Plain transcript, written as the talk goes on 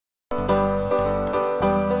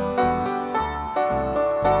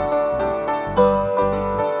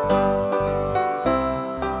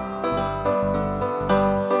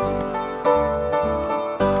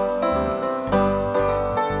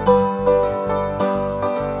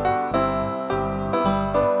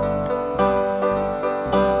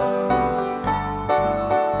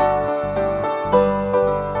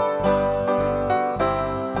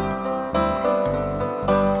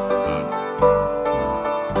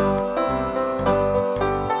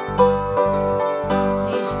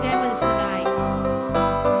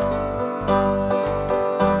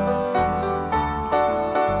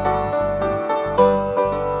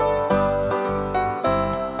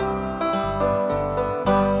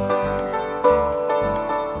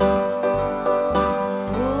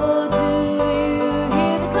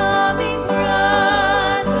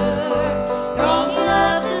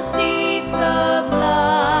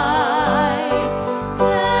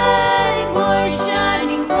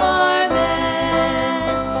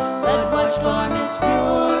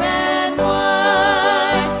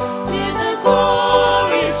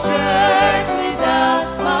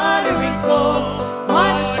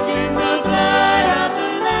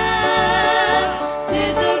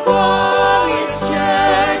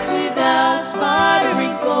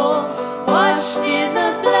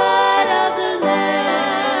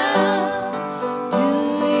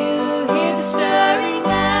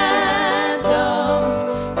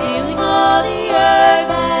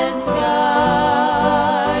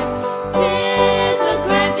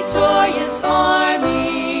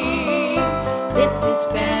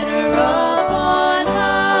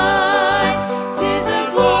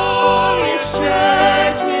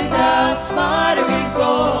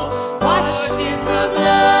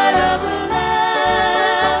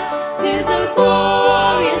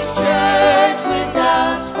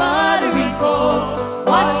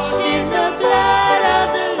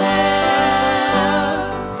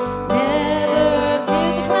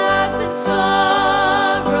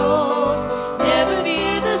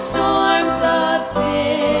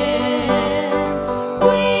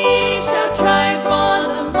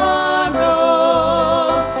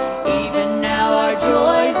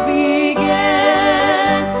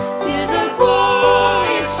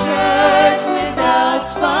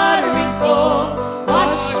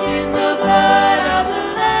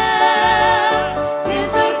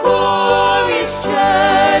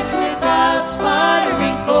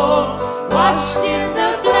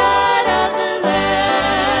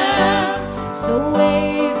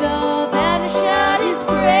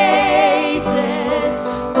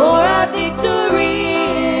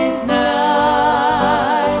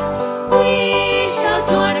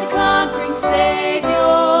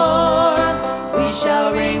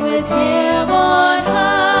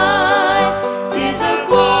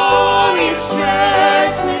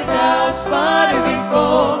church without spot or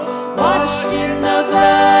wrinkle, washed in the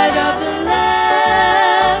blood of the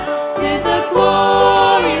Lamb. 'Tis a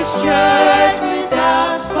glorious church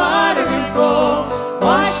without spot or wrinkle,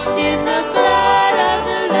 washed in the blood of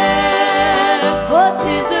the Lamb. Oh,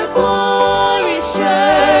 'tis a glorious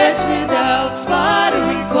church without spot or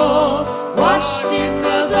wrinkle, washed in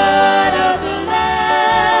the blood of the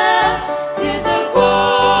Lamb. 'Tis a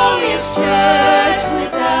glorious church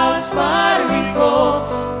without spot or wrinkle,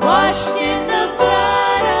 washed in the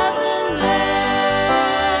blood of the Lamb.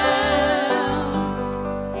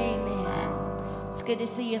 Amen. It's good to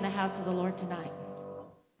see you in the house of the Lord tonight.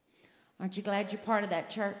 Aren't you glad you're part of that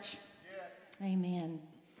church? Yes. Amen.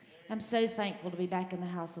 I'm so thankful to be back in the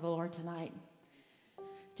house of the Lord tonight.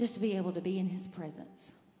 Just to be able to be in his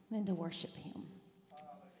presence and to worship him.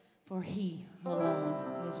 For he alone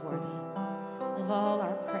is worthy of all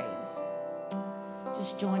our praise.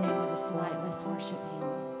 Just join in with us tonight. Let's worship him.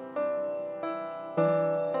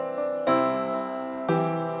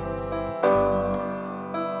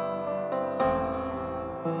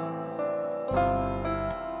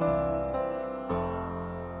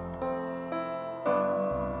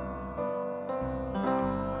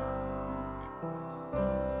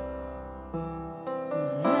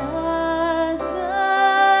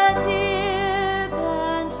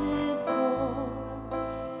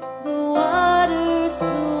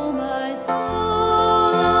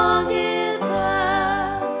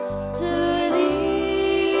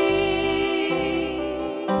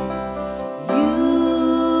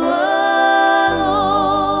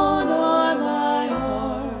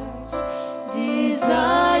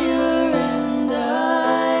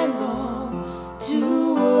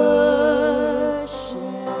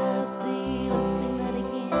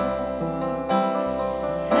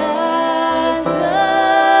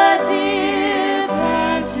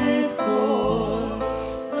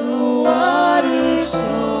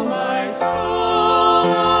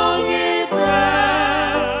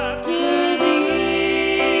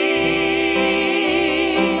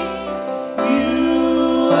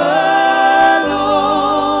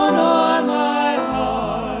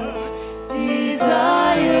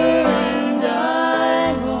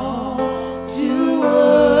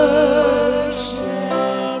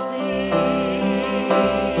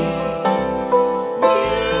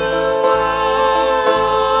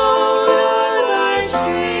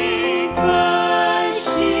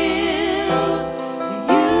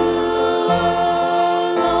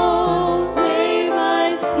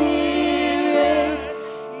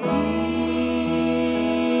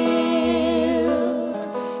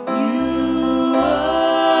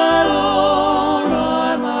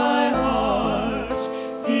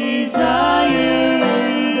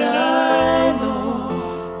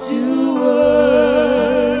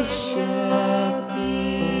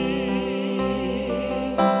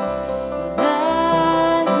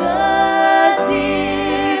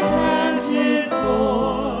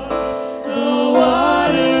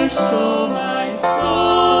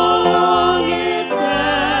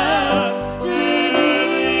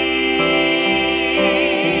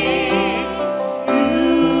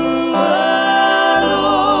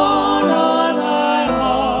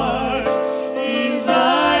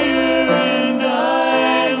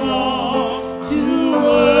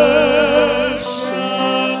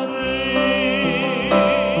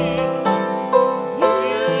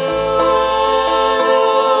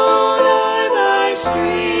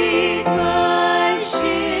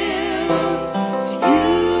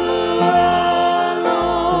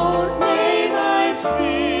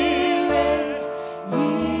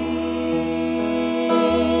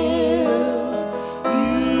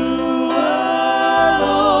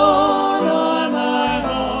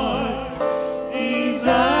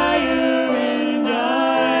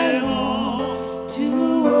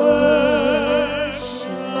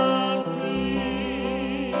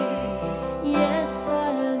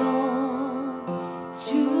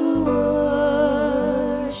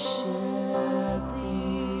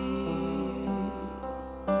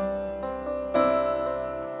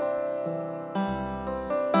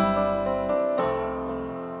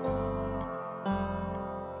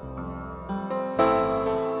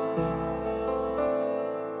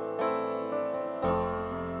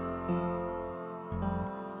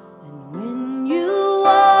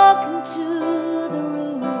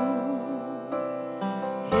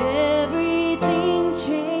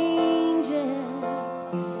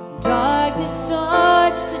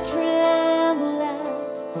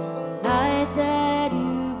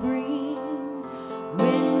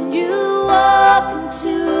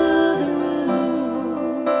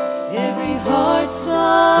 heart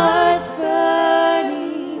starts burning.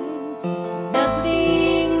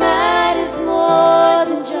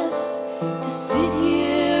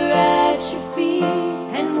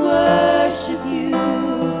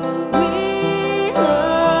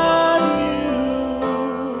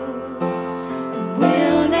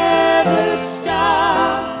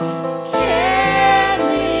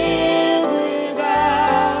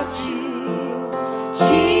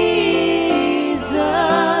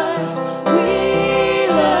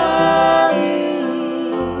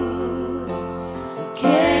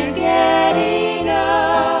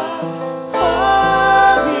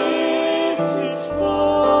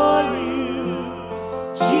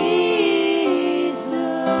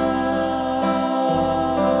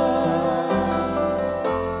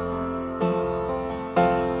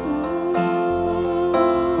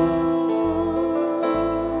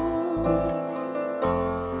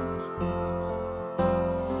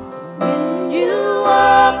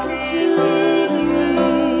 walk into the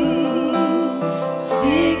room,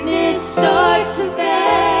 sickness starts to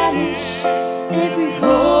vanish. Every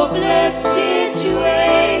hopeless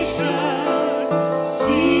situation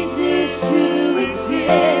ceases to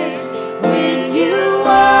exist when you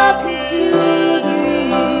walk into the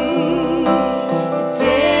room. The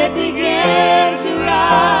dead begin to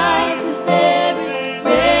rise, 'cause there is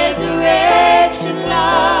resurrection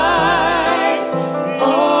life in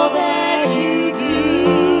all that you do.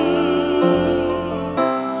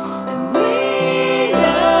 And we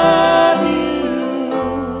love you,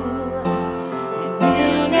 and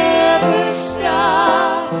we'll never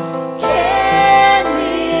stop. Can't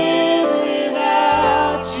live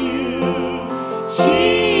without you,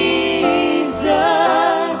 Jesus.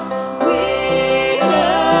 We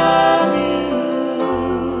love you.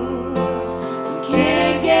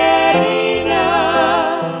 Can't get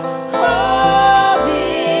enough. All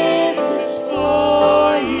this is for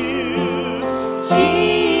you, Jesus.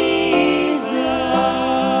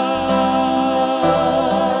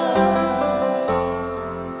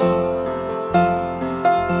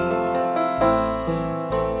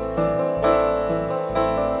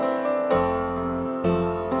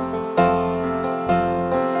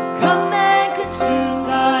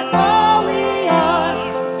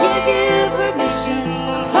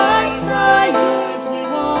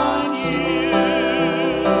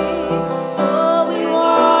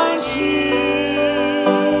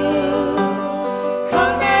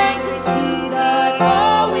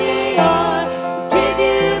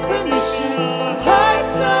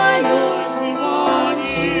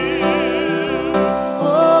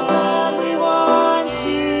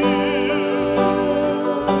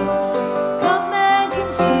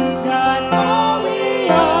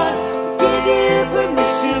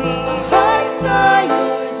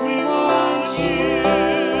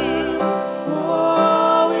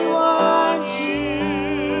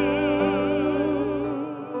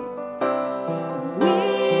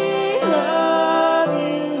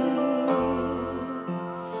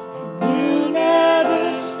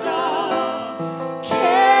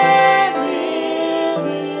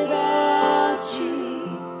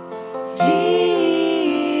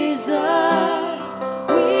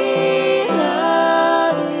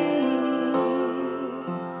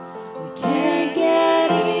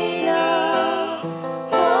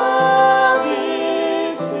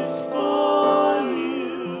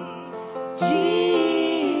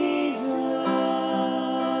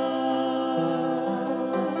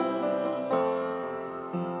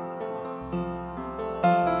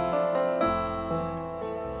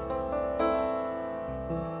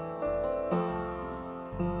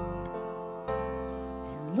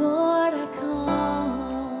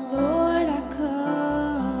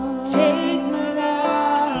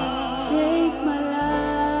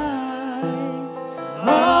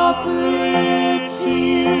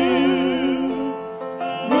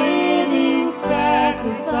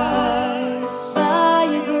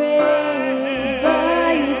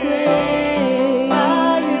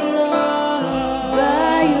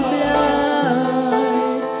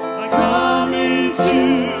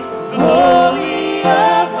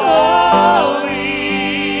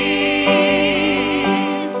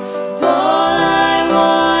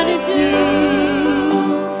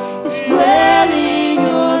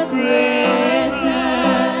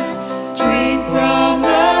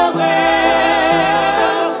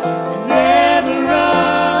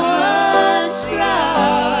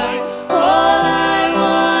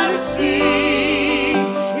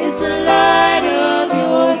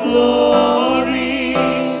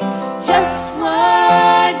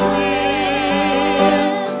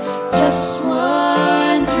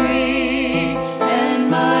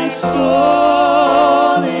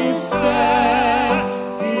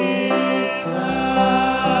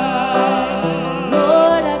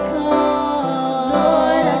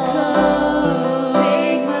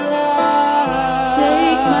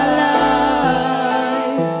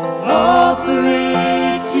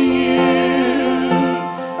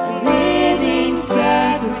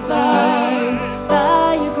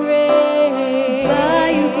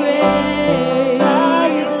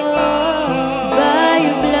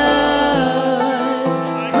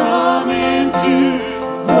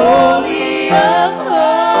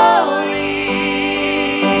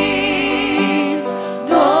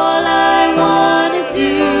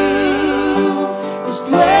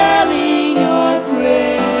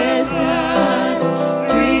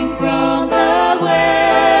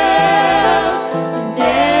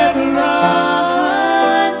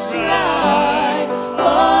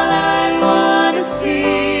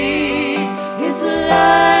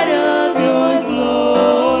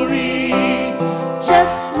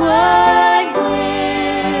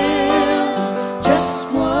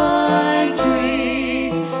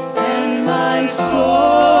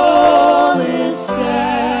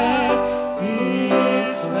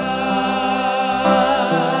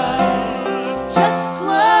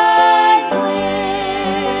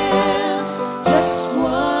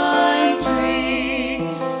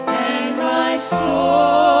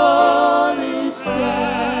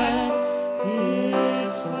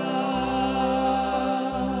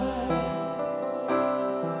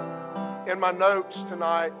 my notes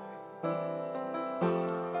tonight,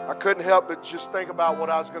 I couldn't help but just think about what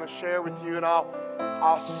I was going to share with you, and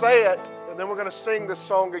I'll say it, and then we're going to sing this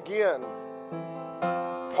song again.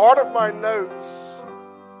 Part of my notes,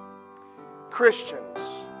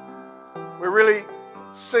 Christians, we really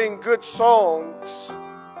sing good songs,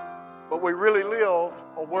 but we really live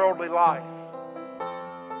a worldly life.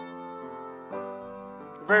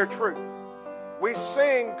 Very true. We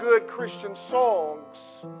sing good Christian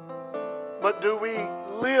songs, but do we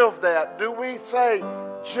live that? Do we say,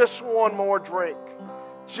 just one more drink,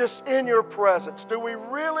 just in your presence? Do we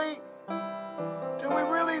really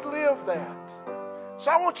live that? So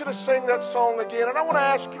I want you to sing that song again, and I want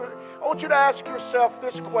you to ask yourself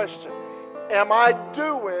this question: am I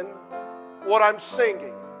doing what I'm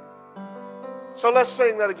singing? So let's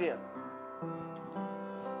sing that again.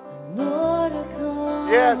 Lord, I come.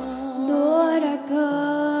 Yes. Lord, I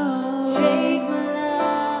come. Take my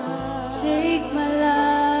life. Take my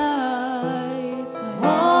life. I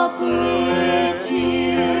offer it to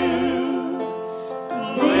you.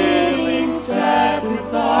 A living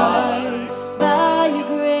sacrifice. By your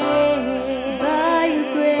grace. By your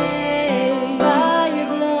grace. By your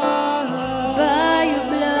blood. By your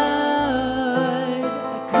blood.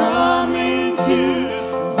 I come into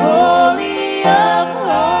the holy of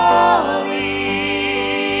holies.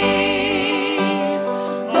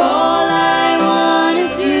 All I want to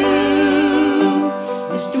do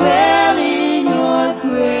is dwell in your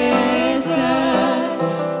presence,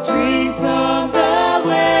 drink from the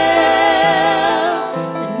well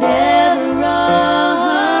that never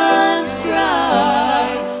runs dry.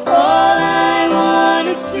 All I want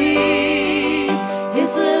to see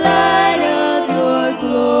is the light of your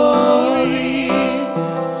glory.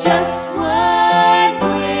 Just one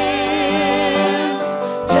glimpse,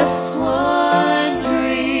 just one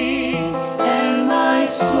drink, and my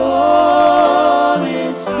soul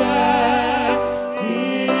is satisfied.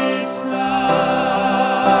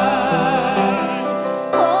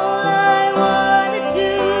 All I want to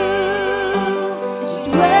do is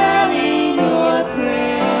dwell in your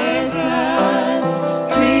presence,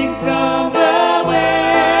 drink from the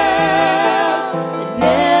well that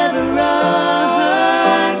never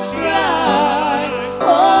runs dry.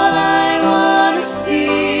 All I want to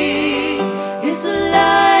see is the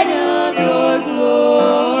light of your glory.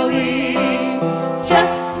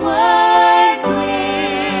 Just one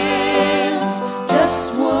glimpse,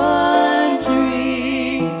 just one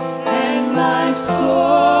drink, and my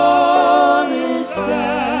soul is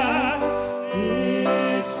satisfied.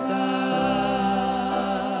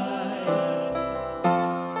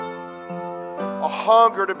 A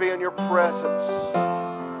hunger to be in your presence.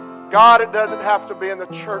 God, it doesn't have to be in the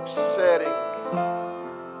church setting.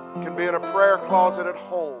 It can be in a prayer closet at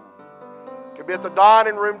home. It can be at the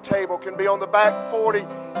dining room table. It can be on the back 40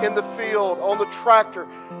 in the field, on the tractor.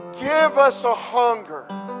 Give us a hunger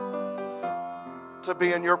to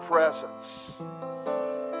be in your presence.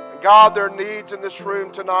 And God, there are needs in this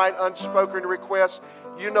room tonight, unspoken requests.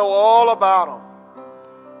 You know all about them.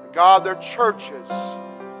 And God, there are churches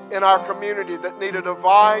in our community that need a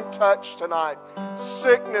divine touch tonight.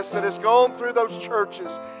 Sickness that has gone through those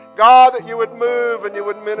churches. God, that you would move and you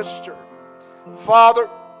would minister. Father,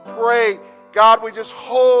 pray, God, we just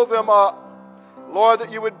hold them up. Lord,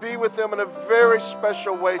 that you would be with them in a very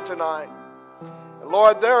special way tonight. And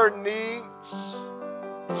Lord, there are needs,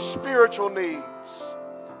 spiritual needs.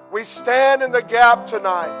 We stand in the gap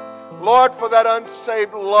tonight, Lord, for that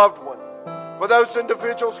unsaved loved one. For those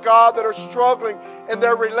individuals, God, that are struggling in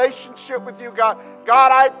their relationship with you, God.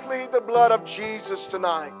 God, I plead the blood of Jesus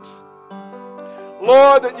tonight.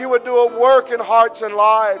 Lord, that you would do a work in hearts and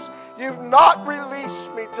lives. You've not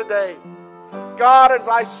released me today. God, as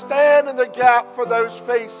I stand in the gap for those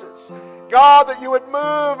faces, God, that you would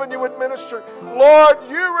move and you would minister. Lord,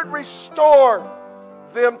 you would restore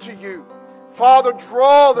them to you. Father,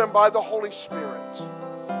 draw them by the Holy Spirit.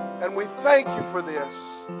 And we thank you for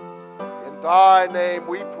this. In thy name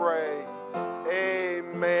we pray.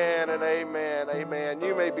 Amen and amen. Amen.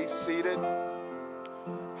 You may be seated.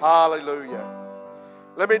 Hallelujah.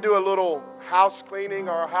 Let me do a little house cleaning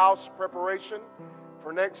or house preparation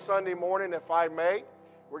for next Sunday morning, if I may.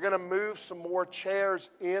 We're going to move some more chairs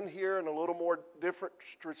in here in a little more different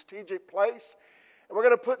strategic place. And we're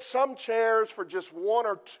going to put some chairs for just one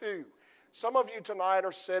or two. Some of you tonight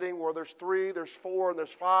are sitting where there's 3, there's 4, and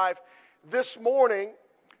there's 5. This morning,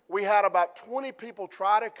 we had about 20 people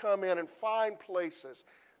try to come in and find places.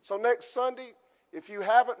 So next Sunday, if you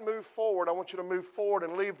haven't moved forward, I want you to move forward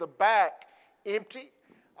and leave the back empty.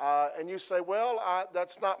 And you say, well,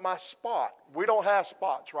 that's not my spot. We don't have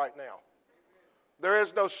spots right now. There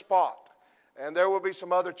is no spot. And there will be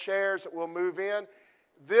some other chairs that will move in.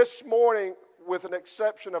 This morning, with an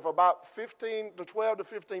exception of about 12 to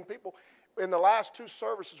 15 people, in the last two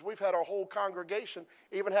services, we've had our whole congregation,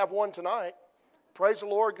 even have one tonight. Praise the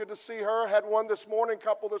Lord, good to see her. Had one this morning,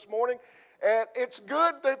 couple this morning. And it's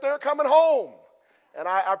good that they're coming home. And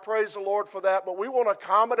I praise the Lord for that. But we want to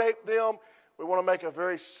accommodate them. We want to make a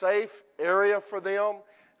very safe area for them.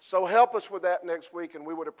 So help us with that next week, and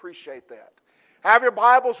we would appreciate that. Have your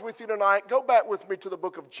Bibles with you tonight. Go back with me to the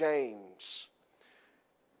book of James.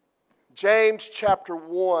 James chapter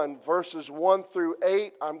 1, verses 1 through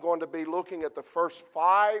 8. I'm going to be looking at the first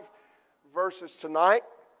 5 verses tonight.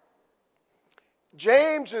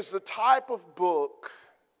 James is the type of book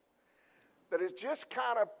that is just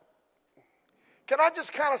kind of, can I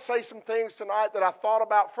just kind of say some things tonight that I thought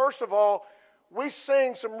about? First of all, we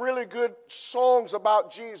sing some really good songs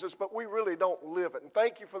about Jesus, but we really don't live it. And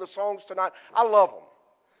thank you for the songs tonight. I love them.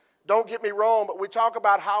 Don't get me wrong, but we talk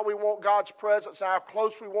about how we want God's presence, how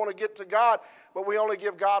close we want to get to God, but we only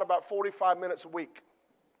give God about 45 minutes a week.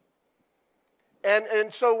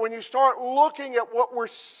 And so when you start looking at what we're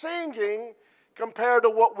singing compared to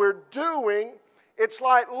what we're doing, it's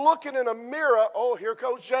like looking in a mirror. Oh, here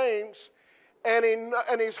goes James. And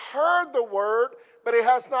he's heard the word, but he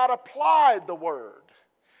has not applied the word.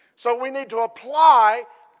 So we need to apply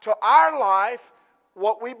to our life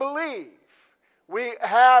what we believe. We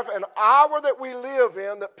have an hour that we live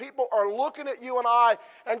in that people are looking at you and I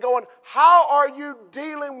and going, how are you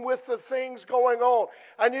dealing with the things going on?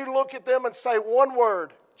 And you look at them and say one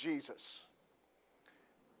word, Jesus.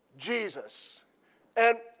 Jesus.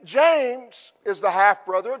 And James is the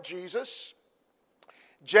half-brother of Jesus.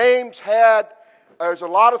 James there's a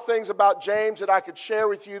lot of things about James that I could share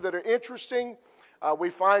with you that are interesting. We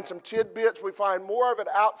find some tidbits. We find more of it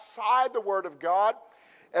outside the Word of God.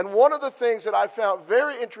 And one of the things that I found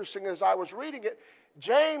very interesting as I was reading it,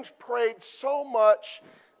 James prayed so much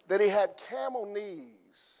that he had camel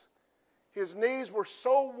knees. His knees were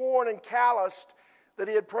so worn and calloused that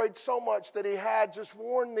he had prayed so much that he had just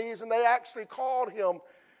worn knees, and they actually called him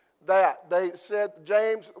that. They said,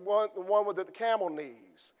 James, the one with the camel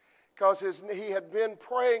knees, because he had been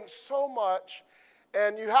praying so much.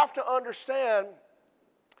 And you have to understand,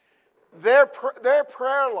 their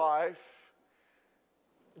prayer life,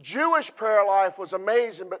 Jewish prayer life was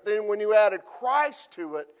amazing, but then when you added Christ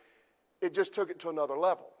to it, it just took it to another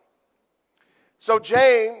level. So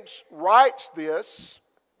James writes this,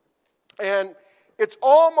 and it's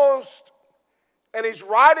almost, and he's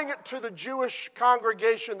writing it to the Jewish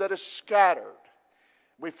congregation that is scattered.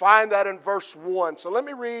 We find that in verse 1. So let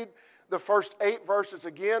me read the first 8 verses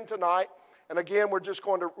again tonight. And again, we're just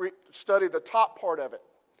going to study the top part of it.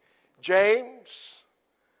 James,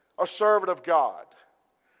 a servant of God,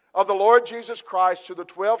 of the Lord Jesus Christ, to the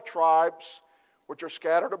 12 tribes which are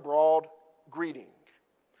scattered abroad, greeting.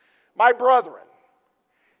 My brethren,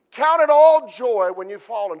 count it all joy when you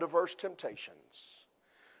fall into diverse temptations,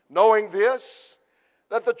 knowing this,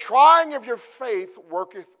 that the trying of your faith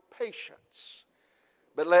worketh patience.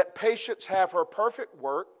 But let patience have her perfect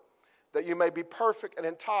work, that you may be perfect and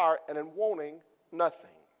entire and in wanting nothing.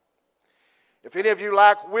 If any of you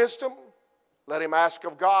lack wisdom, let him ask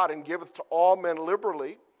of God, and giveth to all men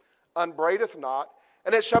liberally, upbraideth not,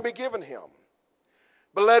 and it shall be given him.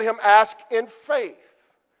 But let him ask in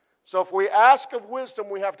faith. So if we ask of wisdom,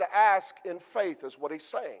 we have to ask in faith, is what he's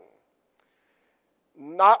saying.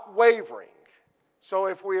 Not wavering. So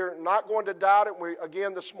if we're not going to doubt it,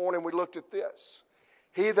 again this morning we looked at this.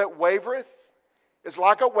 He that wavereth is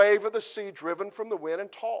like a wave of the sea driven from the wind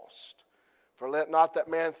and tossed. For let not that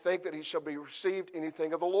man think that he shall be received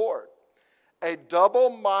anything of the Lord. A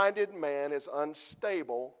double-minded man is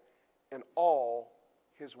unstable in all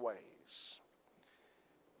his ways.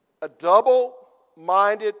 A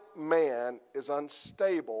double-minded man is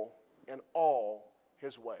unstable in all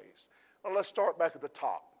his ways. Now let's start back at the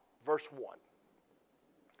top, verse 1.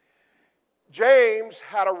 James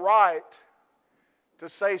had a right to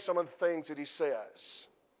say some of the things that he says.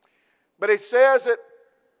 But he says it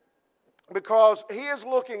because he is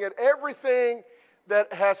looking at everything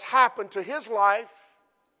that has happened to his life,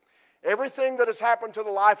 everything that has happened to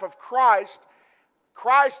the life of Christ.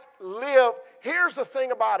 Christ lived. Here's the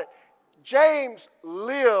thing about it. James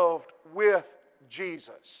lived with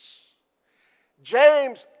Jesus.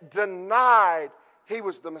 James denied he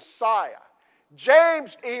was the Messiah.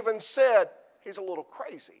 James even said he's a little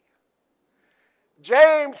crazy.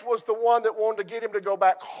 James was the one that wanted to get him to go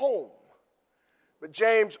back home. But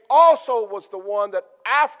James also was the one that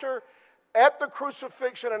at the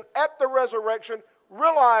crucifixion and at the resurrection,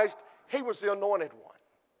 realized he was the anointed one.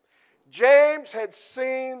 James had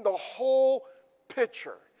seen the whole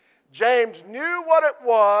picture. James knew what it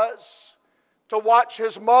was to watch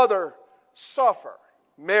his mother suffer,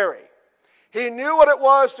 Mary. He knew what it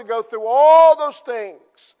was to go through all those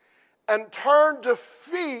things and turn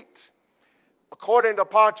defeat, according to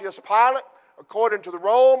Pontius Pilate, according to the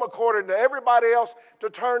Rome, according to everybody else, to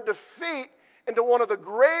turn defeat into one of the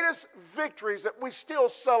greatest victories that we still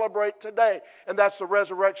celebrate today, and that's the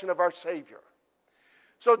resurrection of our Savior.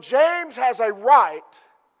 So James has a right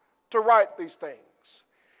to write these things.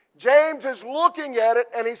 James is looking at it,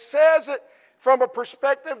 and he says it from a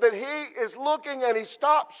perspective that he is looking, and he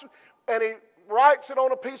stops and he writes it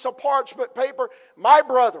on a piece of parchment paper. My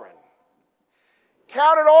brethren,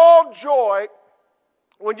 count it all joy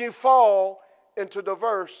when you fall into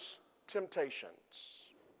diverse temptations.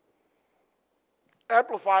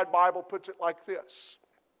 Amplified Bible puts it like this.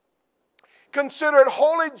 Consider it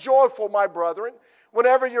wholly joyful, my brethren,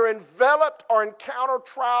 whenever you're enveloped or encounter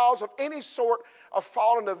trials of any sort or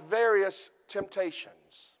fall into various temptations.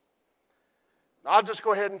 Now, I'll just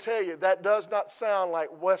go ahead and tell you, that does not sound like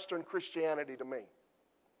Western Christianity to me.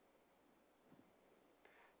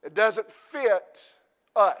 It doesn't fit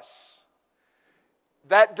us.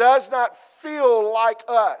 That does not feel like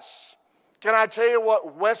us. Can I tell you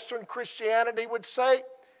what Western Christianity would say?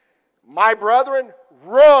 My brethren,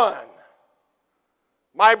 run.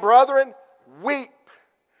 My brethren, weep.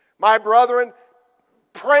 My brethren,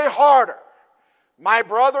 pray harder. My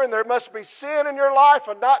brethren, there must be sin in your life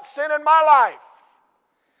and not sin in my life.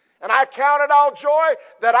 And I count it all joy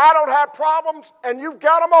that I don't have problems and you've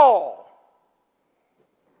got them all.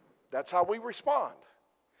 That's how we respond.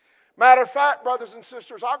 Matter of fact, brothers and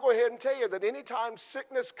sisters, I'll go ahead and tell you that anytime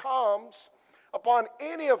sickness comes upon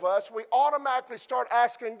any of us, we automatically start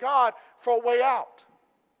asking God for a way out.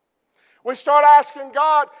 We start asking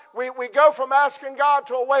God, we go from asking God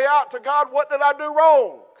to a way out to God, what did I do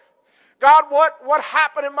wrong? God, what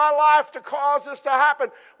happened in my life to cause this to happen?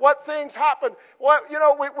 What things happened?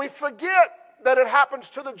 We forget that it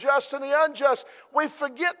happens to the just and the unjust. We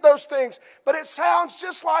forget those things, but it sounds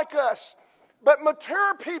just like us. But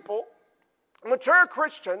mature people, mature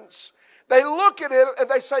Christians, they look at it and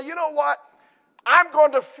they say, you know what? I'm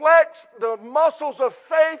going to flex the muscles of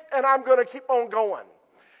faith and I'm going to keep on going.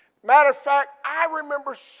 Matter of fact, I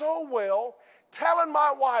remember so well telling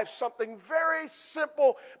my wife something very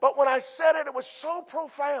simple, but when I said it, it was so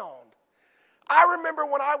profound. I remember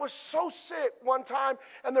when I was so sick one time,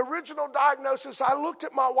 and the original diagnosis, I looked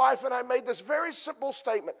at my wife and I made this very simple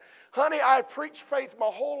statement. Honey, I preached faith my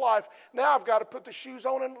whole life. Now I've got to put the shoes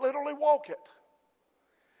on and literally walk it.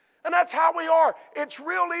 And that's how we are. It's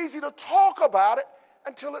real easy to talk about it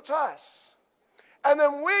until it's us. And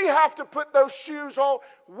then we have to put those shoes on.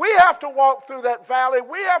 We have to walk through that valley.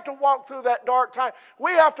 We have to walk through that dark time.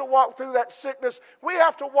 We have to walk through that sickness. We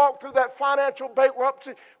have to walk through that financial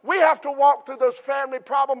bankruptcy. We have to walk through those family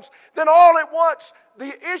problems. Then all at once,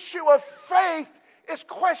 the issue of faith is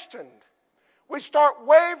questioned. We start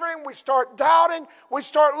wavering. We start doubting. We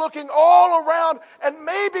start looking all around. And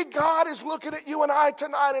maybe God is looking at you and I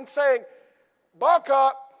tonight and saying, buck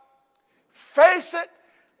up, face it,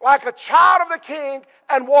 like a child of the King,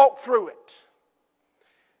 and walk through it.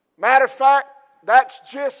 Matter of fact,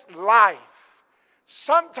 that's just life.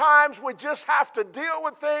 Sometimes we just have to deal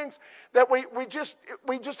with things that we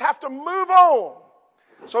just have to move on.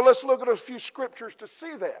 So let's look at a few scriptures to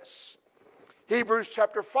see this. Hebrews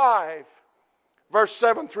chapter 5, verse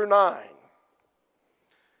 7 through 9.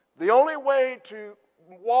 The only way to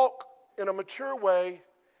walk in a mature way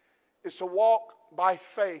is to walk by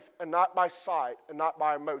faith and not by sight and not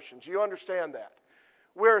by emotions. You understand that?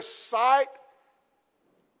 We're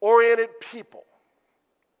sight-oriented people.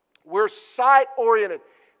 We're sight-oriented.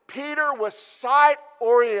 Peter was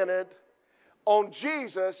sight-oriented on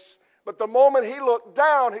Jesus, but the moment he looked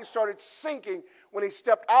down, he started sinking when he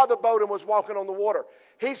stepped out of the boat and was walking on the water.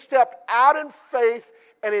 He stepped out in faith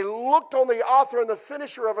and he looked on the author and the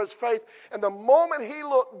finisher of his faith, and the moment he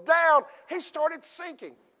looked down, he started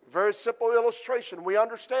sinking. Very simple illustration. We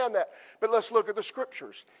understand that. But let's look at the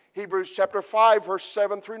scriptures. Hebrews chapter 5, verse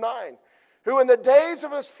 7 through 9. Who in the days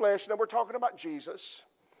of his flesh, now we're talking about Jesus,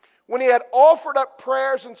 when he had offered up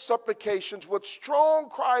prayers and supplications with strong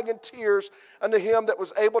crying and tears unto him that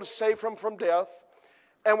was able to save him from death,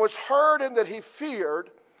 and was heard in that he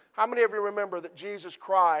feared. How many of you remember that Jesus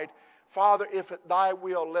cried, Father, if it thy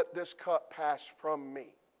will, let this cup pass from me?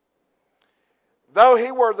 Though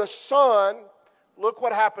he were the Son, look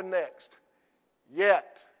what happened next.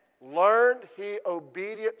 Yet learned he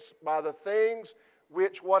obedience by the things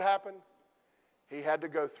which, what happened? He had to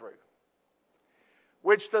go through.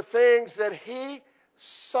 Which the things that he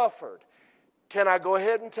suffered. Can I go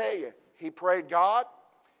ahead and tell you? He prayed, God,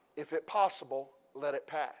 if it possible, let it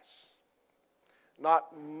pass. Not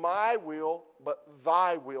my will, but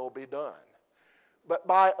thy will be done. But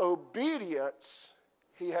by obedience,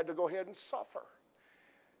 he had to go ahead and suffer.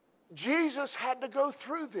 Jesus had to go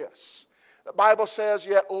through this. The Bible says,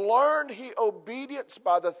 yet learned he obedience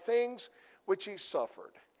by the things which he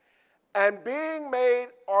suffered. And being made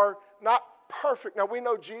are not perfect. Now we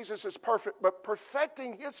know Jesus is perfect, but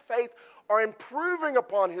perfecting his faith or improving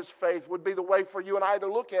upon his faith would be the way for you and I to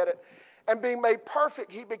look at it. And being made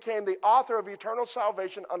perfect, he became the author of eternal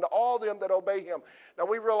salvation unto all them that obey him. Now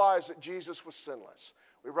we realize that Jesus was sinless.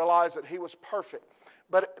 We realize that he was perfect.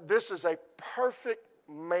 But this is a perfect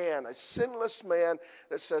man, a sinless man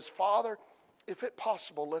that says, Father, if it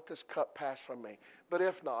possible, let this cup pass from me. But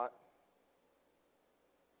if not,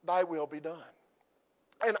 thy will be done.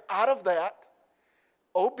 And out of that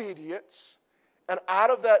obedience and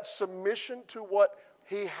out of that submission to what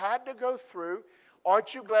he had to go through,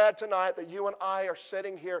 aren't you glad tonight that you and I are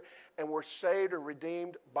sitting here and we're saved and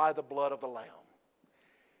redeemed by the blood of the Lamb?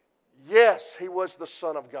 Yes, he was the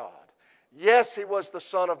Son of God. Yes, he was the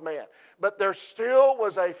Son of Man. But there still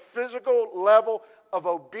was a physical level of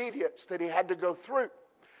obedience that he had to go through.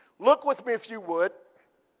 Look with me if you would,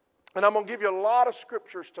 and I'm going to give you a lot of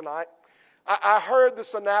scriptures tonight. I heard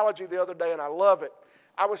this analogy the other day, and I love it.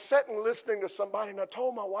 I was sitting listening to somebody, and I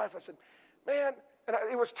told my wife, I said, man,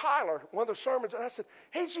 it was Tyler, one of the sermons, and I said,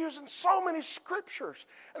 he's using so many scriptures.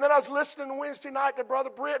 And then I was listening Wednesday night to Brother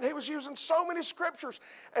Britt, and he was using so many scriptures.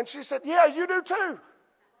 And she said, yeah, you do too.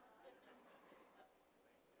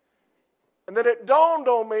 And then it dawned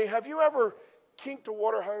on me, have you ever kinked a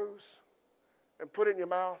water hose and put it in your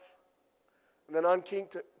mouth and then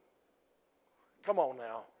unkinked it? Come on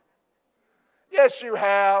now. Yes, you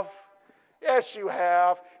have. Yes, you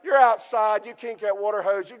have. You're outside, you kink that water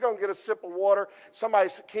hose, you're going to get a sip of water,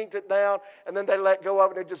 somebody's kinked it down, and then they let go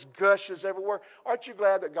of it and it just gushes everywhere. Aren't you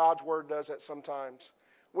glad that God's Word does that sometimes?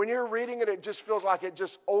 When you're reading it, it just feels like it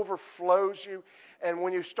just overflows you. And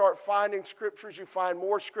when you start finding scriptures, you find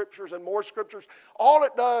more scriptures and more scriptures. All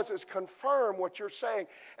it does is confirm what you're saying.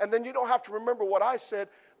 And then you don't have to remember what I said,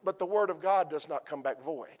 but the Word of God does not come back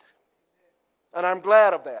void. And I'm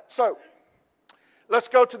glad of that. So, let's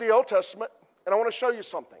go to the Old Testament, and I want to show you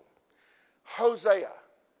something. Hosea,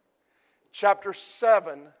 chapter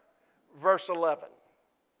 7, verse 11.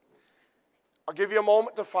 I'll give you a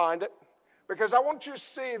moment to find it, because I want you to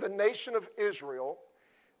see the nation of Israel.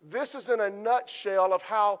 This is in a nutshell of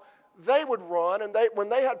how they would run, and when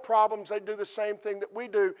they had problems, they'd do the same thing that we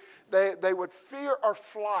do. They would fear or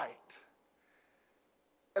flight.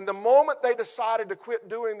 And the moment they decided to quit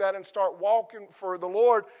doing that and start walking for the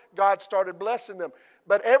Lord, God started blessing them.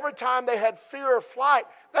 But every time they had fear or flight,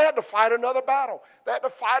 they had to fight another battle. They had to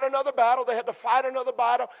fight another battle. They had to fight another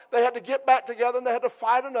battle. They had to get back together and they had to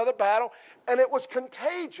fight another battle. And it was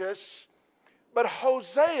contagious. But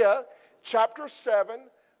Hosea chapter 7,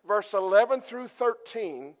 verse 11 through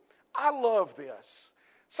 13, I love this.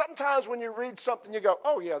 Sometimes when you read something, you go,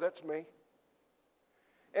 oh yeah, that's me.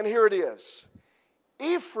 And here it is.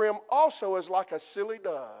 Ephraim also is like a silly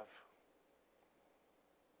dove.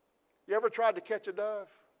 You ever tried to catch a dove?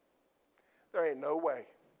 There ain't no way.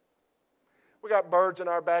 We got birds in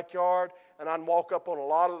our backyard, and I can walk up on a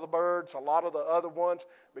lot of the birds, a lot of the other ones,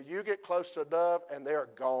 but you get close to a dove, and they're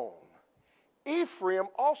gone. Ephraim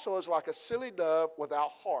also is like a silly dove without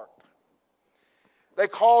heart. They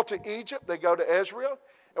call to Egypt, they go to Israel,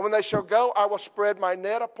 and when they shall go, I will spread my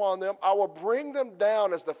net upon them. I will bring them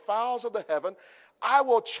down as the fowls of the heaven. I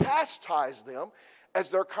will chastise them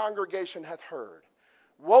as their congregation hath heard.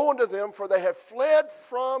 Woe unto them, for they have fled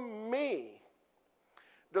from me.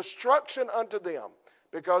 Destruction unto them,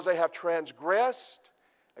 because they have transgressed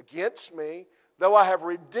against me. Though I have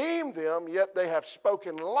redeemed them, yet they have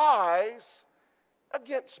spoken lies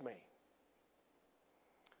against me.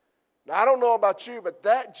 Now, I don't know about you, but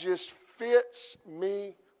that just fits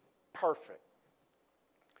me perfect.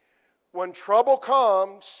 When trouble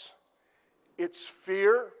comes, it's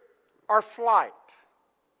fear or flight.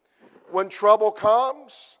 When trouble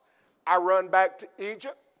comes, I run back to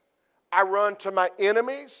Egypt. I run to my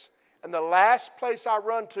enemies. And the last place I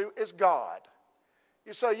run to is God.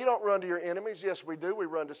 You say, you don't run to your enemies. Yes, we do. We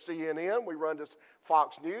run to CNN. We run to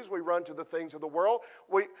Fox News. We run to the things of the world.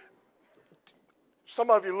 Some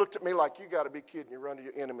of you looked at me like, you got to be kidding. You run to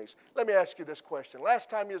your enemies. Let me ask you this question. Last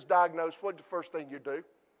time you was diagnosed, what was the first thing you do? Did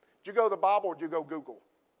you go to the Bible or did you go Google?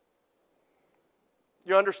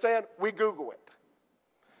 You understand? We Google it.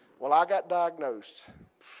 Well, I got diagnosed.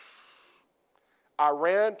 I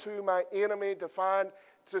ran to my enemy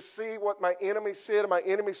to see what my enemy said, and my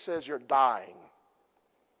enemy says, you're dying.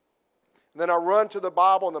 And then I run to the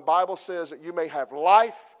Bible, and the Bible says that you may have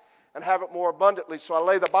life and have it more abundantly. So I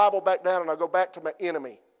lay the Bible back down, and I go back to my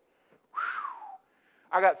enemy.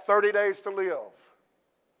 I got 30 days to live.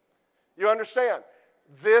 You understand?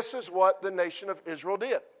 This is what the nation of Israel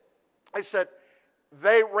did. They said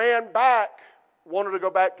they ran back, wanted to go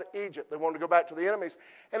back to Egypt. They wanted to go back to the enemies.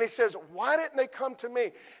 And he says, why didn't they come to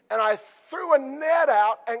me? And I threw a net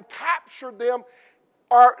out and captured them.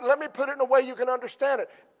 Or let me put it in a way you can understand it.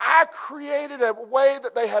 I created a way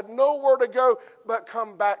that they had nowhere to go but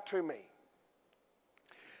come back to me.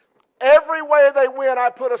 Every way they went, I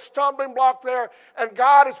put a stumbling block there, and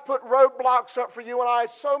God has put roadblocks up for you and I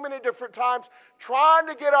so many different times, trying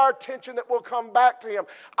to get our attention that we'll come back to Him.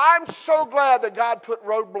 I'm so glad that God put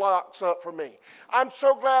roadblocks up for me. I'm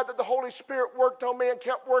so glad that the Holy Spirit worked on me and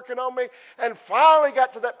kept working on me, and finally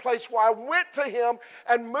got to that place where I went to Him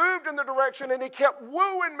and moved in the direction, and He kept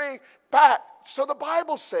wooing me back. So the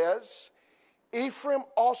Bible says, Ephraim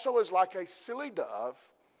also is like a silly dove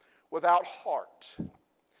without heart.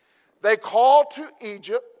 They call to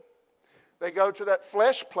Egypt. They go to that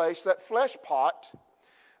flesh place, that flesh pot.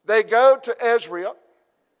 They go to Ezra.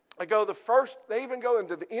 They even go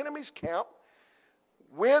into the enemy's camp.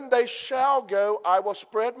 When they shall go, I will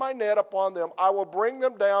spread my net upon them. I will bring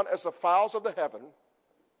them down as the fowls of the heaven.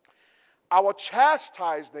 I will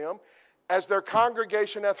chastise them as their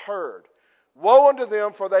congregation hath heard. Woe unto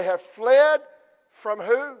them, for they have fled from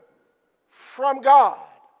who? From God.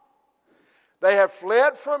 They have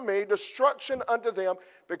fled from me, destruction unto them,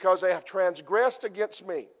 because they have transgressed against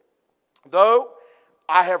me. Though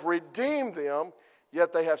I have redeemed them,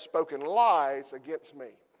 yet they have spoken lies against me.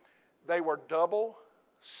 They were double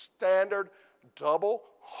standard,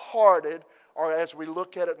 double-hearted, or as we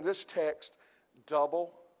look at it in this text,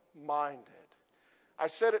 double-minded. I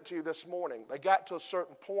said it to you this morning. They got to a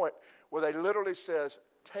certain point where they literally says,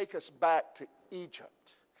 take us back to Egypt.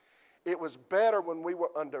 It was better when we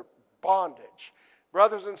were under bondage.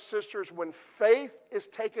 Brothers and sisters, when faith is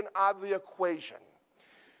taken out of the equation,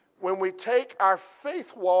 when we take our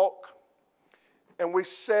faith walk and we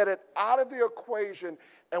set it out of the equation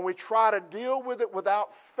and we try to deal with it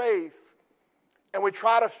without faith and we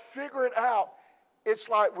try to figure it out, it's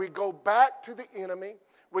like we go back to the enemy,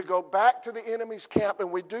 we go back to the enemy's camp,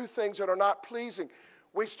 and we do things that are not pleasing.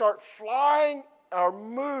 We start flying or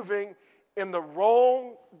moving in the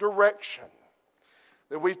wrong direction.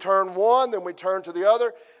 Then we turn one, then we turn to the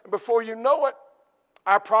other. And before you know it,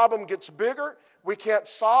 our problem gets bigger. We can't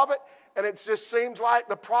solve it. And it just seems like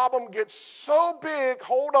the problem gets so big,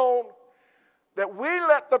 hold on, that we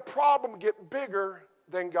let the problem get bigger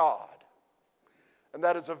than God. And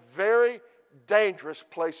that is a very dangerous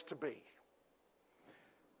place to be.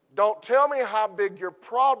 Don't tell me how big your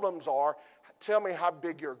problems are. Tell me how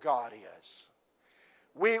big your God is.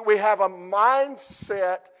 We have a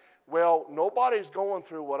mindset, well, nobody's going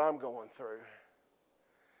through what I'm going through.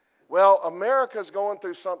 Well, America's going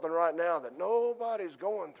through something right now that nobody's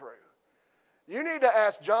going through. You need to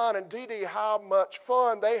ask John and Dee Dee how much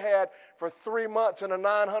fun they had for 3 months in a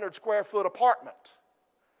 900 square foot apartment.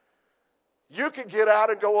 You could get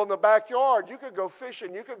out and go in the backyard. You could go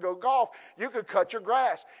fishing. You could go golf. You could cut your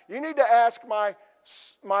grass. You need to ask my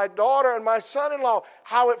daughter and my son-in-law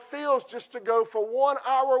how it feels just to go for 1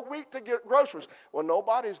 hour a week to get groceries. Well,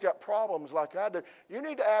 nobody's got problems like I do. You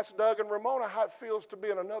need to ask Doug and Ramona how it feels to be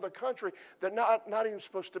in another country that not even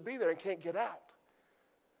supposed to be there and can't get out.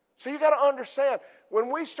 So you got to understand,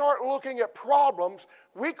 when we start looking at problems,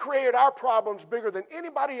 we create our problems bigger than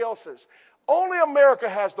anybody else's. Only America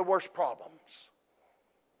has the worst problems.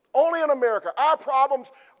 Only in America. Our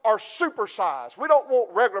problems are supersized. We don't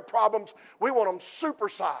want regular problems. We want them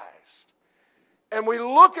supersized. And we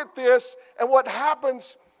look at this, and what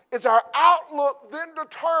happens is our outlook then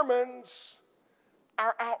determines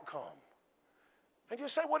our outcome. And you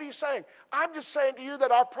say, what are you saying? I'm just saying to you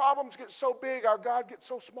that our problems get so big, our God gets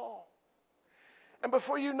so small. And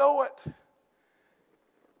before you know it,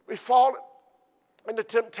 we fall into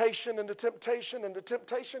temptation, into temptation, into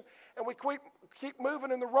temptation, and we keep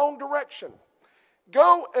moving in the wrong direction.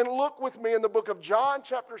 Go and look with me in the book of John,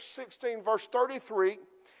 chapter 16, verse 33.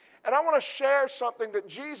 And I want to share something that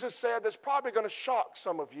Jesus said that's probably going to shock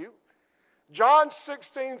some of you. John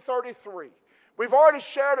 16, 33. We've already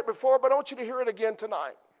shared it before, but I want you to hear it again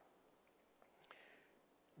tonight.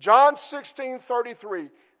 John 16, 33.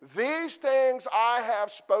 These things I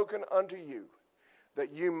have spoken unto you,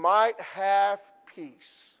 that you might have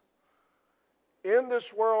peace. In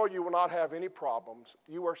this world you will not have any problems.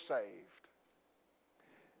 You are saved.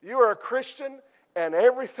 You are a Christian, and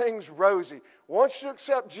everything's rosy. Once you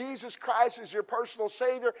accept Jesus Christ as your personal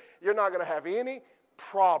Savior, you're not going to have any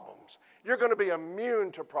problems. You're going to be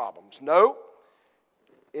immune to problems. No.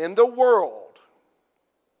 In the world,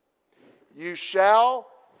 you shall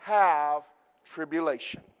have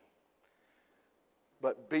tribulation.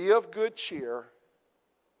 But be of good cheer,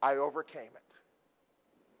 I overcame it.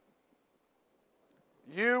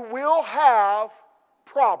 You will have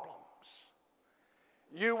problems.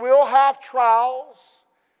 You will have trials.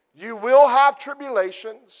 You will have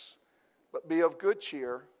tribulations. But be of good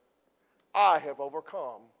cheer, I have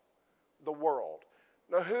overcome the world.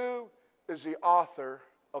 Now, who is the author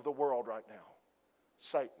of the world right now?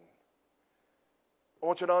 Satan. I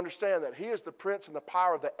want you to understand that. He is the prince and the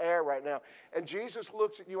power of the air right now. And Jesus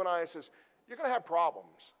looks at you and I and says, you're going to have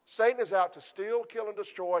problems. Satan is out to steal, kill, and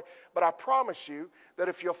destroy. But I promise you that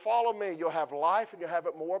if you'll follow me, you'll have life and you'll have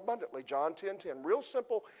it more abundantly. John 10:10. Real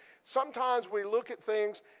simple. Sometimes we look at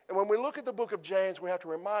things, and when we look at the book of James, we have to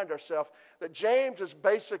remind ourselves that James is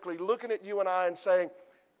basically looking at you and I and saying,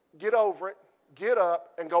 get over it, get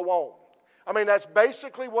up, and go on. I mean, that's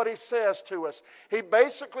basically what he says to us. He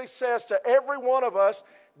basically says to every one of us,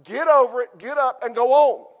 get over it, get up, and go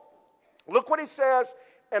on. Look what he says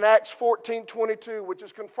in Acts 14:22, which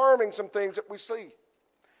is confirming some things that we see.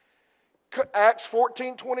 Acts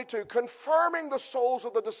 14:22, confirming the souls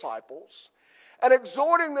of the disciples and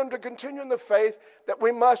exhorting them to continue in the faith that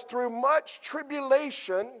we must through much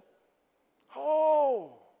tribulation.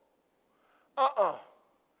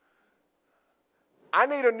 I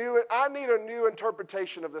need a new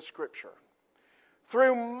interpretation of the scripture.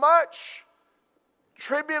 Through much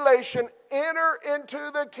tribulation, enter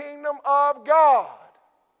into the kingdom of God.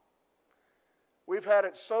 We've had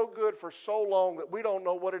it so good for so long that we don't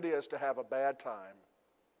know what it is to have a bad time.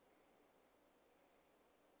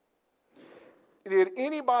 Did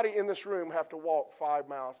anybody in this room have to walk 5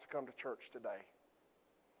 miles to come to church today?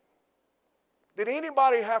 Did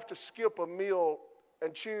anybody have to skip a meal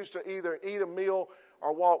and choose to either eat a meal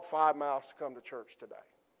or walk 5 miles to come to church today?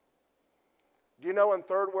 Do you know in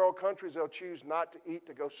third world countries they'll choose not to eat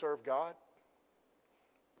to go serve God?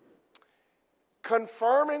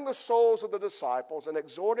 Confirming the souls of the disciples and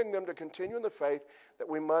exhorting them to continue in the faith that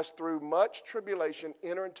we must through much tribulation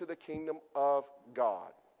enter into the kingdom of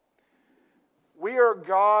God. We are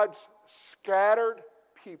God's scattered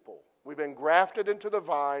people. We've been grafted into the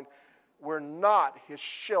vine. We're not His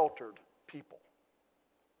sheltered people.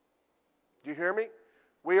 Do you hear me?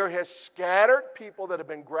 We are His scattered people that have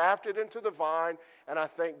been grafted into the vine, and I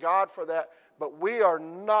thank God for that, but we are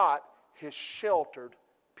not His sheltered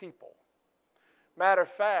people. Matter of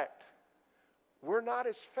fact, we're not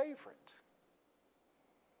His favorite.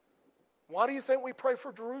 Why do you think we pray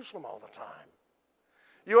for Jerusalem all the time?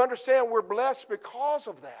 You understand we're blessed because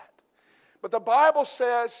of that. But the Bible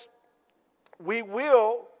says we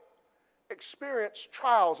will experience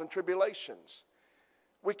trials and tribulations.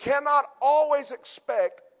 We cannot always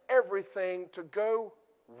expect everything to go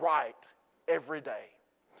right every day.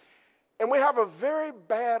 And we have a very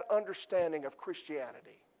bad understanding of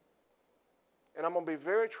Christianity. And I'm going to be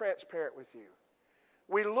very transparent with you.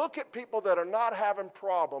 We look at people that are not having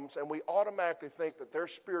problems and we automatically think that their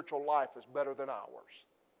spiritual life is better than ours.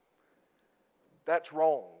 That's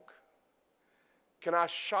wrong. Can I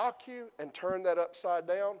shock you and turn that upside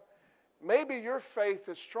down? Maybe your faith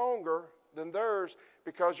is stronger than theirs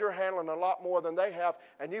because you're handling a lot more than they have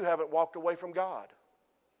and you haven't walked away from God.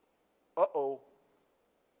 Uh-oh.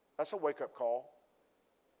 That's a wake-up call.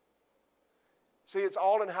 See, it's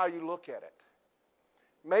all in how you look at it.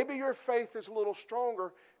 Maybe your faith is a little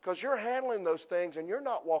stronger because you're handling those things and you're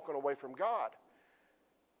not walking away from God.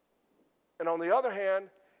 And on the other hand,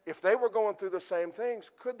 if they were going through the same things,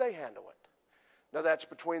 could they handle it? Now, that's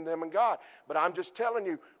between them and God. But I'm just telling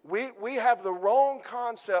you, we have the wrong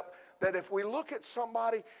concept that if we look at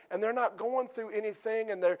somebody and they're not going through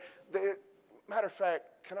anything and they're matter of fact,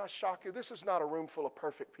 can I shock you? This is not a room full of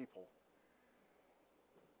perfect people.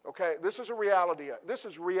 Okay, this is a reality. This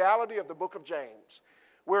is reality of the book of James.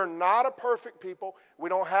 We're not a perfect people. We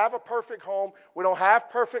don't have a perfect home. We don't have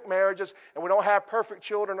perfect marriages. And we don't have perfect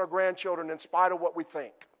children or grandchildren in spite of what we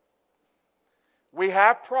think. We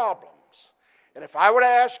have problems. And if I were to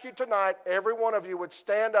ask you tonight, every one of you would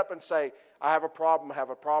stand up and say, I have a problem, I have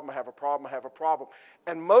a problem, I have a problem, I have a problem.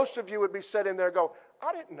 And most of you would be sitting there and go,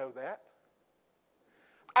 I didn't know that.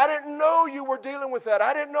 I didn't know you were dealing with that.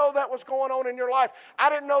 I didn't know that was going on in your life. I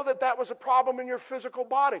didn't know that that was a problem in your physical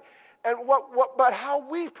body. And but how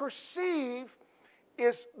we perceive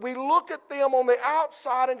is we look at them on the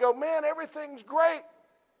outside and go, man, everything's great.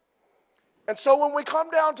 And so when we come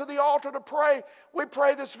down to the altar to pray, we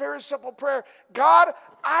pray this very simple prayer. God,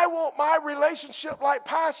 I want my relationship like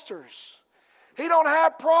pastors. He don't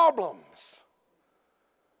have problems.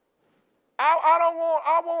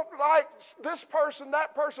 I want like this person,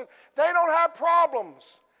 that person. They don't have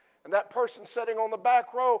problems. And that person sitting on the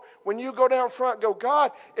back row, when you go down front, go,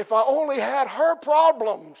 God, if I only had her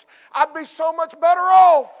problems, I'd be so much better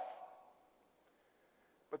off.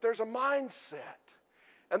 But there's a mindset.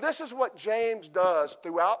 And this is what James does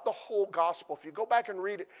throughout the whole gospel. If you go back and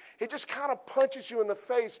read it, he just kind of punches you in the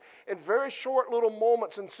face in very short little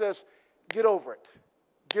moments and says, get over it,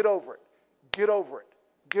 get over it, get over it,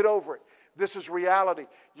 get over it. This is reality.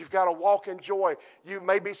 You've got to walk in joy. You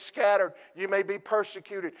may be scattered. You may be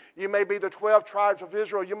persecuted. You may be the 12 tribes of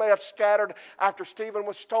Israel. You may have scattered after Stephen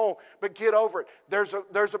was stoned, but get over it. There's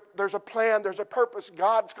a plan. There's a purpose.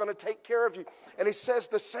 God's going to take care of you. And he says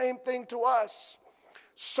the same thing to us.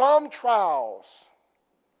 Some trials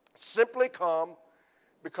simply come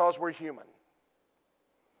because we're human.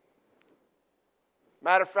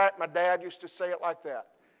 Matter of fact, my dad used to say it like that.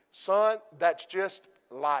 Son, that's just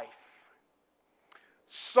life.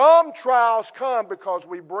 Some trials come because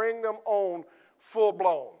we bring them on full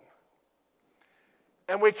blown.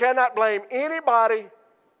 And we cannot blame anybody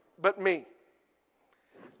but me.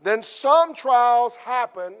 Then some trials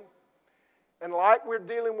happen, and like we're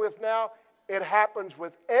dealing with now, it happens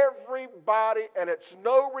with everybody, and it's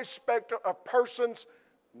no respecter of persons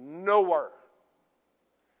nowhere.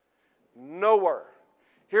 Nowhere.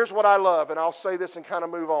 Here's what I love, and I'll say this and kind of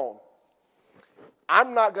move on.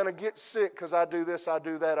 I'm not going to get sick because I do this, I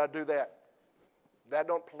do that, I do that. That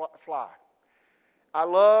don't fly. I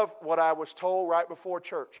love what I was told right before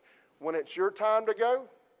church. When it's your time to go,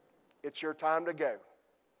 it's your time to go.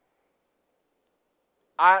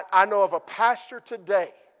 I know of a pastor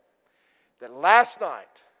today that last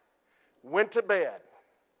night went to bed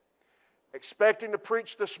expecting to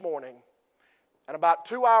preach this morning, and about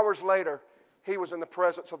 2 hours later, he was in the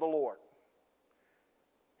presence of the Lord.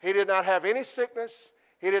 He did not have any sickness.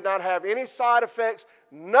 He did not have any side effects,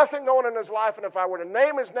 nothing going in his life. And if I were to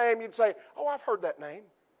name his name, you'd say, oh, I've heard that name.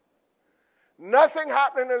 Nothing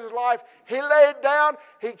happening in his life. He laid down.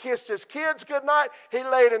 He kissed his kids goodnight. He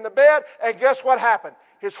laid in the bed. And guess what happened?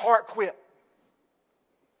 His heart quit.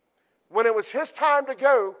 When it was his time to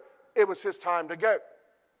go, it was his time to go.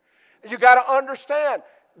 You got to understand,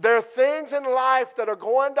 there are things in life that are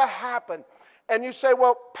going to happen. And you say,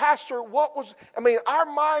 well, Pastor, our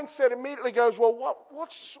mindset immediately goes, well,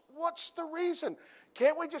 what's the reason?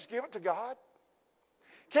 Can't we just give it to God?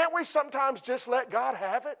 Can't we sometimes just let God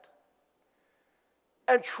have it?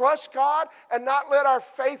 And trust God and not let our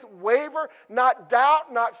faith waver, not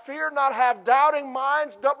doubt, not fear, not have doubting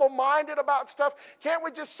minds, double-minded about stuff. Can't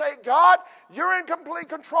we just say, God, you're in complete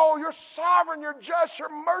control, you're sovereign, you're just, you're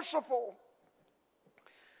merciful.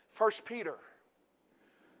 1 Peter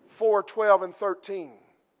 4:12 and 13.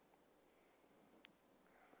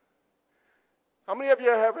 How many of you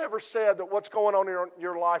have ever said that what's going on in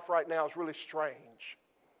your life right now is really strange?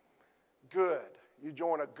 Good. You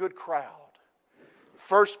join a good crowd.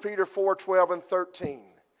 1 Peter 4:12 and 13.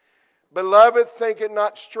 Beloved, think it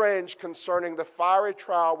not strange concerning the fiery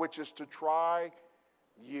trial which is to try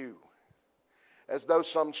you, as though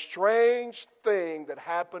some strange thing that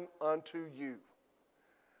happened unto you.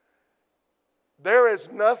 There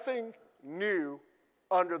is nothing new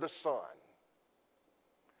under the sun.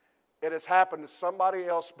 It has happened to somebody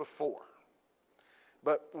else before.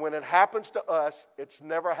 But when it happens to us, it's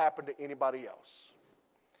never happened to anybody else.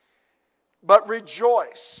 But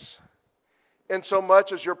rejoice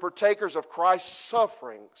insomuch as you're partakers of Christ's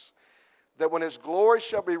sufferings, that when his glory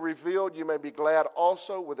shall be revealed, you may be glad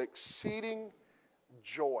also with exceeding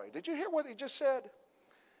joy. Did you hear what he just said?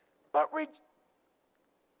 But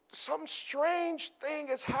some strange thing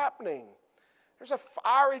is happening. There's a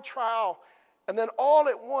fiery trial. And then all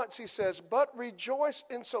at once he says, but rejoice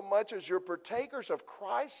insomuch as you're partakers of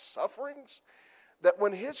Christ's sufferings, that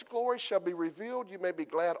when his glory shall be revealed, you may be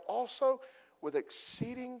glad also with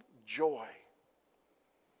exceeding joy.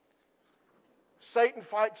 Satan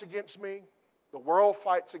fights against me. The world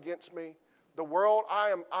fights against me.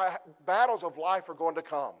 Battles of life are going to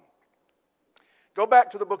come. Go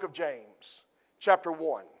back to the book of James, chapter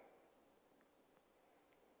 1.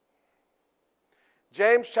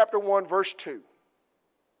 James chapter 1, verse 2.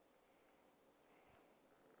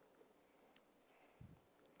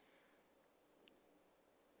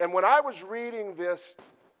 And when I was reading this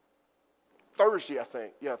Thursday, I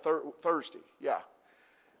think. Yeah, Thursday. Yeah.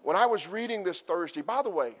 When I was reading this Thursday, by the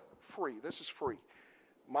way, free. This is free.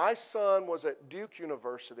 My son was at Duke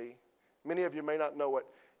University. Many of you may not know it.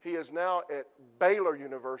 He is now at Baylor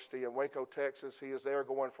University in Waco, Texas. He is there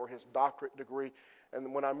going for his doctorate degree.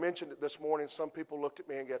 And when I mentioned it this morning, some people looked at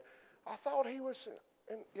me and said, I thought he was,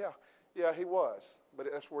 yeah, he was. But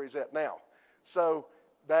that's where he's at now. So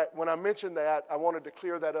that when I mentioned that, I wanted to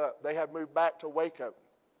clear that up. They have moved back to Waco.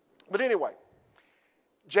 But anyway,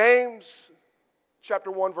 James chapter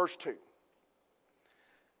 1, verse 2.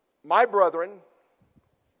 My brethren,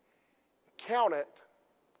 count it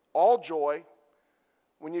all joy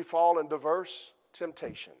when you fall in diverse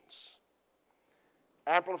temptations.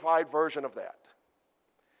 Amplified version of that.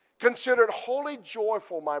 Consider it wholly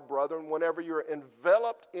joyful, my brethren, whenever you're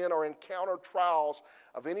enveloped in or encounter trials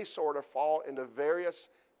of any sort or fall into various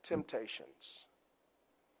temptations.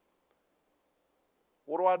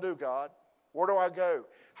 What do I do, God? Where do I go?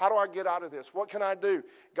 How do I get out of this? What can I do?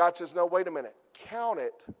 God says, no, wait a minute. Count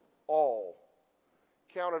it all.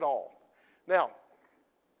 Count it all. Now,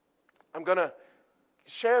 I'm going to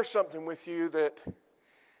share something with you that,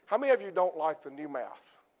 how many of you don't like the new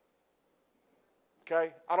math?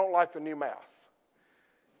 Okay, I don't like the new math.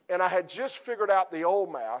 And I had just figured out the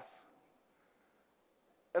old math,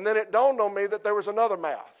 and then it dawned on me that there was another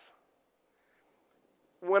math.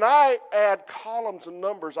 When I add columns and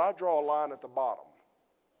numbers, I draw a line at the bottom.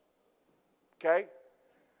 Okay?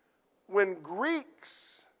 When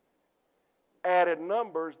Greeks added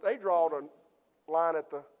numbers, they draw a line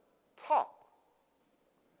at the top.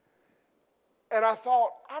 And I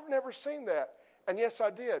thought, I've never seen that. And yes,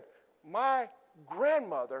 I did. My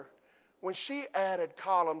grandmother, when she added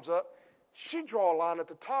columns up, she'd draw a line at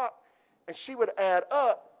the top, and she would add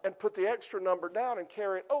up and put the extra number down and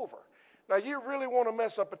carry it over. Now, you really want to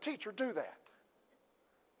mess up a teacher, do that.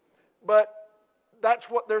 But that's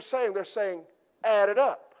what they're saying. They're saying, add it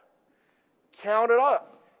up. Count it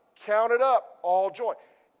up. Count it up, all joy.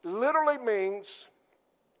 Literally means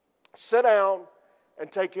sit down and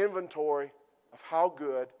take inventory of how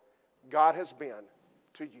good God has been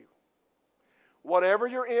to you. Whatever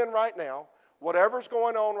you're in right now, whatever's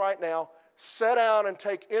going on right now, sit down and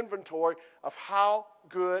take inventory of how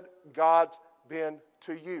good God's been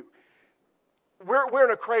to you. We're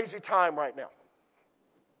in a crazy time right now.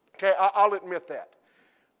 Okay, I'll admit that.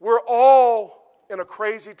 We're all in a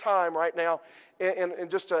crazy time right now, in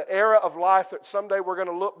just an era of life that someday we're going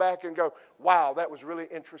to look back and go, wow, that was really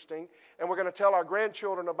interesting. And we're going to tell our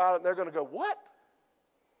grandchildren about it, and they're going to go, what?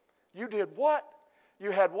 You did what? You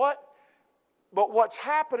had what? But what's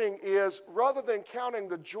happening is, rather than counting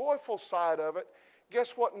the joyful side of it,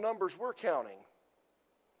 guess what numbers we're counting?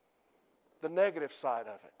 The negative side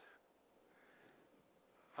of it.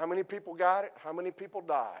 How many people got it? How many people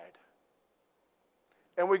died?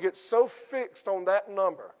 And we get so fixed on that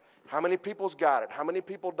number. How many people's got it? How many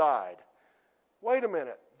people died? Wait a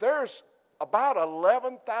minute. There's about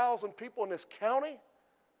 11,000 people in this county,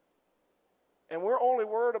 and we're only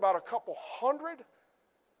worried about a couple hundred?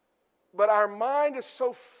 But our mind is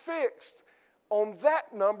so fixed on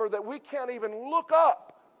that number that we can't even look up.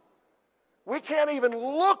 We can't even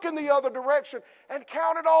look in the other direction and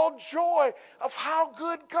count it all joy of how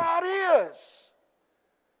good God is.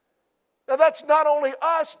 Now that's not only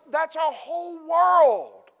us, that's our whole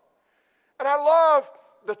world. And I love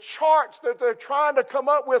the charts that they're trying to come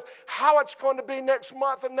up with, how it's going to be next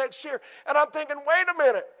month and next year. And I'm thinking, wait a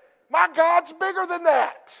minute, my God's bigger than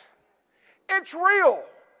that. It's real.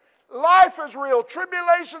 Life is real.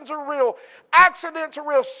 Tribulations are real. Accidents are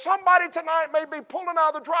real. Somebody tonight may be pulling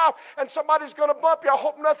out of the drive and somebody's going to bump you. I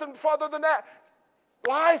hope nothing further than that.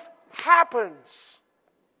 Life happens.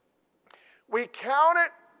 We count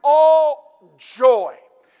it all joy.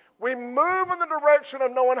 We move in the direction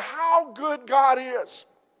of knowing how good God is.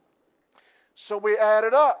 So we add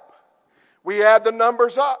it up. We add the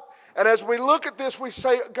numbers up. And as we look at this, we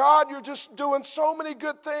say, God, you're just doing so many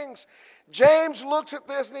good things. James looks at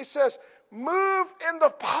this and he says, move in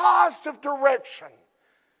the positive direction.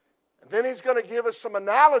 And then he's going to give us some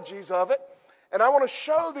analogies of it. And I want to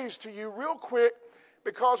show these to you real quick,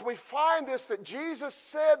 because we find this, that Jesus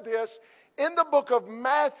said this in the book of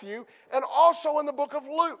Matthew and also in the book of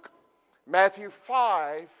Luke. Matthew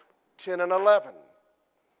 5, 10 and 11.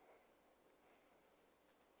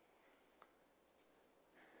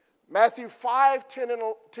 Matthew 5, 10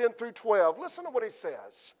 through 12. Listen to what he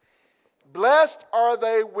says. Blessed are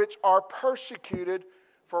they which are persecuted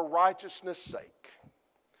for righteousness' sake.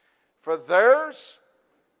 For theirs,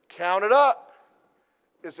 count it up,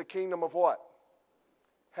 is the kingdom of what?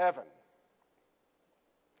 Heaven.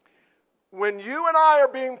 When you and I are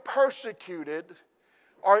being persecuted,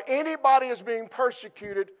 or anybody is being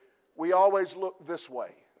persecuted, we always look this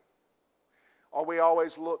way. Or we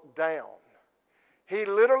always look down. He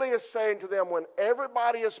literally is saying to them, when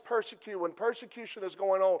everybody is persecuted, when persecution is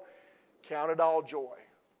going on, count it all joy.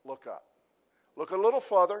 Look up. Look a little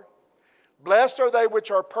further. Blessed are they which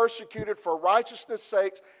are persecuted for righteousness'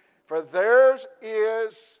 sakes, for theirs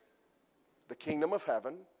is the kingdom of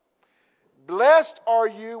heaven. Blessed are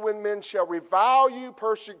you when men shall revile you,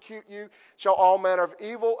 persecute you, shall all manner of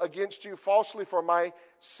evil against you falsely for my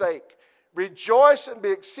sake. Rejoice and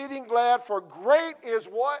be exceeding glad, for great is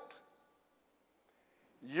what?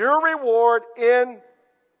 Your reward in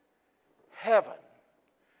heaven.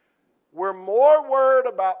 We're more worried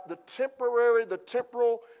about the temporary, the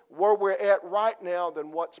temporal, where we're at right now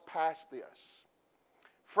than what's past this.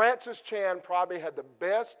 Francis Chan probably had the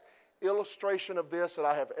best illustration of this that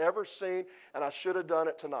I have ever seen, and I should have done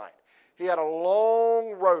it tonight. He had a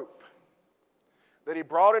long rope that he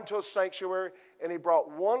brought into a sanctuary, and he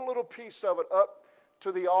brought one little piece of it up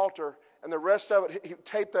to the altar, and the rest of it, he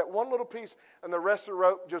taped that one little piece, and the rest of the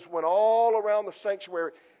rope just went all around the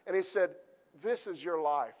sanctuary, and he said, this is your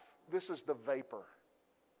life. This is the vapor.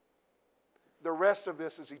 The rest of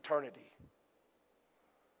this is eternity.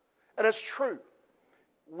 And it's true.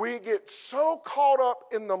 We get so caught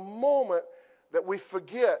up in the moment that we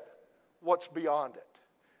forget what's beyond it.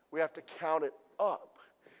 We have to count it up.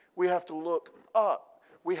 We have to look up.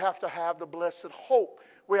 We have to have the blessed hope.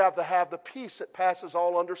 We have to have the peace that passes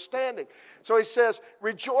all understanding. So he says,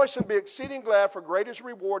 rejoice and be exceeding glad, for great is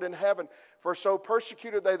reward in heaven. For so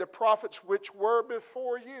persecuted they the prophets which were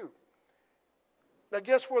before you. Now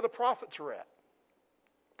guess where the prophets are at?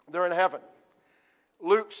 They're in heaven.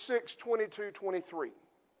 Luke 6, 22, 23.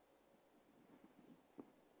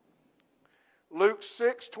 Luke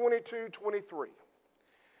 6, 22, 23.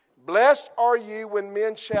 Blessed are you when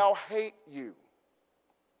men shall hate you.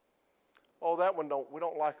 Oh, that one we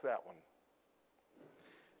don't like that one.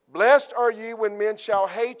 Blessed are you when men shall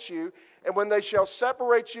hate you, and when they shall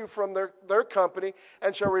separate you from their company,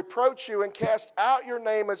 and shall reproach you and cast out your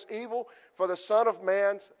name as evil for the Son of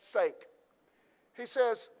Man's sake. He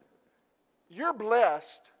says, you're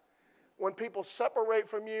blessed when people separate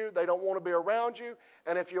from you, they don't want to be around you,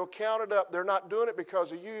 and if you'll count it up, they're not doing it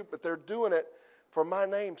because of you, but they're doing it for my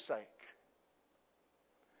name's sake.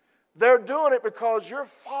 They're doing it because you're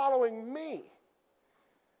following me.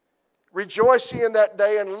 Rejoice ye in that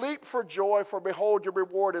day and leap for joy, for behold, your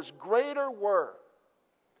reward is greater were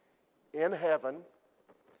in heaven.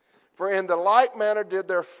 For in the like manner did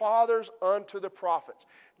their fathers unto the prophets.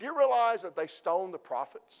 Do you realize that they stoned the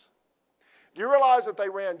prophets? Do you realize that they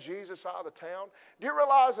ran Jesus out of the town? Do you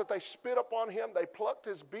realize that they spit upon him? They plucked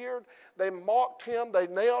his beard. They mocked him. They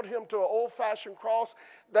nailed him to an old-fashioned cross.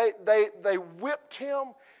 They whipped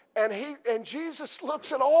him. And Jesus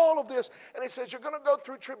looks at all of this and he says, you're going to go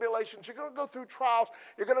through tribulations. You're going to go through trials.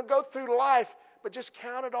 You're going to go through life. But just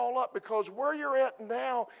count it all up, because where you're at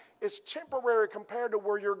now is temporary compared to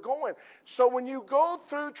where you're going. So when you go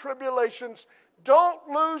through tribulations, don't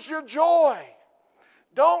lose your joy.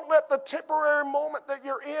 Don't let the temporary moment that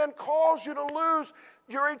you're in cause you to lose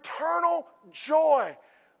your eternal joy.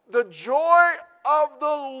 The joy of the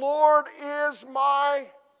Lord is my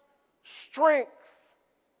strength.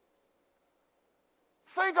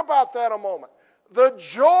 Think about that a moment. The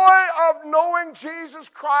joy of knowing Jesus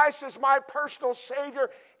Christ as my personal Savior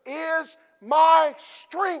is my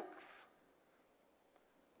strength.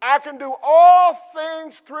 I can do all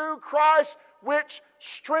things through Christ which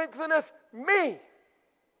strengtheneth me.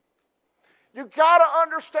 You've got to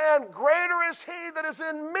understand, greater is he that is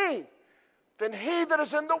in me than he that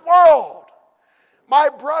is in the world. My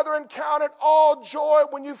brethren, count it all joy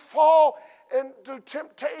when you fall into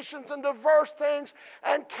temptations and diverse things,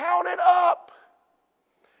 and count it up.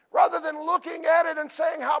 Rather than looking at it and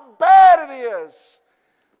saying how bad it is,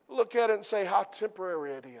 look at it and say how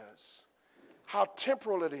temporary it is. How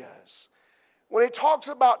temporal it is. When he talks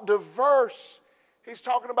about diverse, he's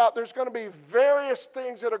talking about there's going to be various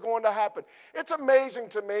things that are going to happen. It's amazing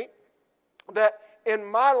to me that in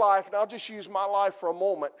my life, and I'll just use my life for a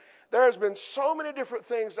moment, there has been so many different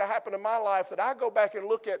things that happen in my life that I go back and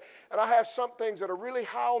look at, and I have some things that are really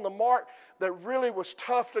high on the mark that really was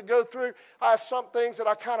tough to go through. I have some things that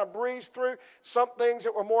I kind of breezed through, some things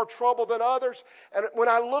that were more trouble than others. And when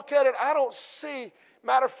I look at it, I don't see,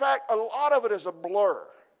 matter of fact, a lot of it is a blur.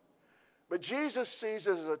 But Jesus sees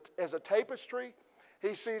it as a tapestry.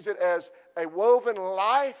 He sees it as a woven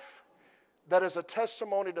life that is a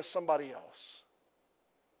testimony to somebody else.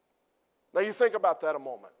 Now you think about that a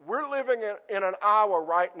moment. We're living in an hour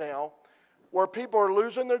right now where people are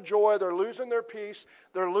losing their joy, they're losing their peace,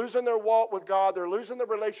 they're losing their walk with God, they're losing their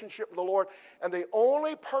relationship with the Lord, and the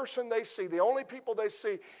only person they see, the only people they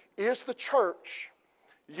see is the church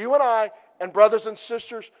You and I, and brothers and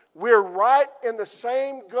sisters, we're right in the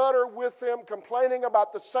same gutter with them, complaining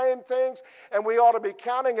about the same things, and we ought to be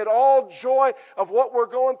counting it all joy of what we're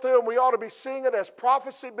going through, and we ought to be seeing it as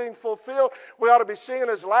prophecy being fulfilled. We ought to be seeing it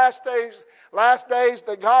as last days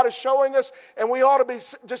that God is showing us, and we ought to be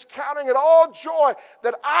just counting it all joy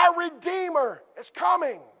that our Redeemer is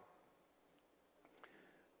coming.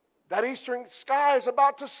 That eastern sky is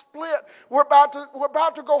about to split. We're about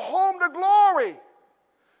to go home to glory.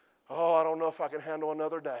 Oh, I don't know if I can handle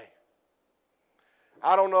another day.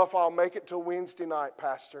 I don't know if I'll make it till Wednesday night,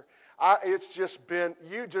 Pastor. It's just been,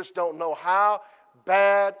 you just don't know how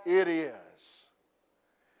bad it is.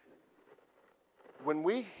 When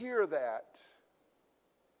we hear that,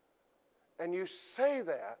 and you say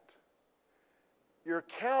that, you're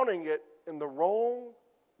counting it in the wrong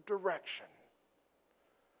direction.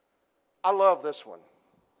 I love this one.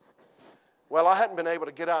 Well, I hadn't been able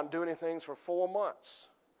to get out and do anything for 4 months.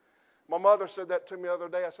 My mother said that to me the other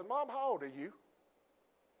day. I said, Mom, how old are you?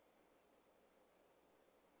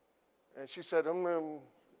 And she said,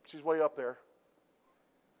 she's way up there.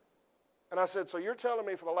 And I said, so you're telling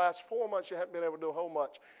me for the last 4 months you haven't been able to do a whole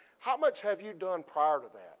much. How much have you done prior to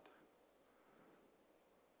that?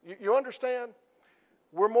 You understand?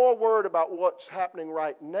 We're more worried about what's happening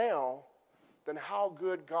right now than how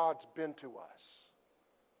good God's been to us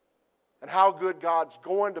and how good God's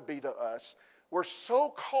going to be to us. We're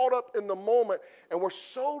so caught up in the moment, and we're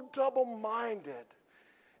so double-minded,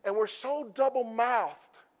 and we're so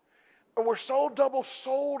double-mouthed, and we're so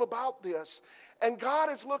double-souled about this. And God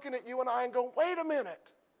is looking at you and I and going, wait a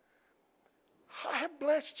minute. I have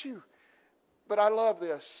blessed you. But I love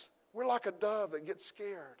this. We're like a dove that gets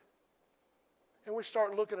scared. And we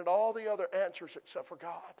start looking at all the other answers except for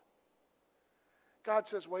God. God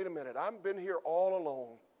says, wait a minute. I've been here all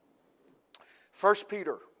alone. 1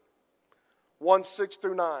 Peter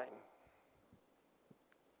 1:6-9.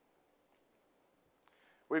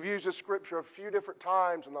 We've used this scripture a few different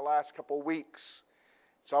times in the last couple of weeks.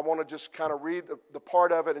 So I want to just kind of read the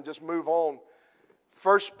part of it and just move on.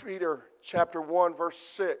 1 Peter chapter 1, verse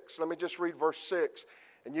 6. Let me just read verse 6,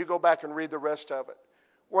 and you go back and read the rest of it.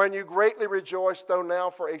 Wherein you greatly rejoice, though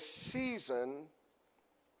now for a season.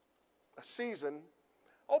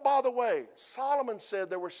 Oh, by the way, Solomon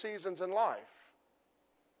said there were seasons in life.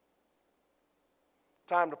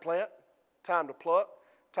 Time to plant, time to pluck,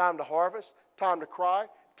 time to harvest, time to cry,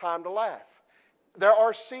 time to laugh. There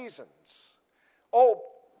are seasons. Oh,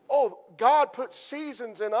 God put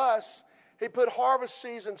seasons in us. He put harvest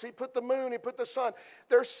seasons. He put the moon. He put the sun.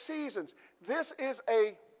 There's seasons. This is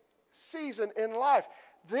a season in life.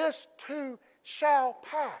 This too shall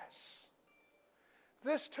pass.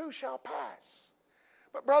 This too shall pass.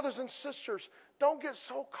 But brothers and sisters, don't get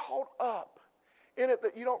so caught up in it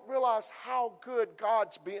that you don't realize how good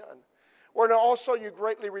God's been. Wherein also you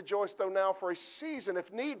greatly rejoice, though now for a season,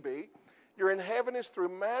 if need be, you're in heaviness through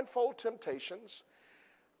manifold temptations,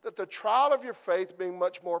 that the trial of your faith, being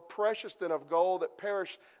much more precious than of gold that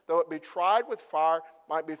perish, though it be tried with fire,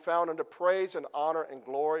 might be found unto praise and honor and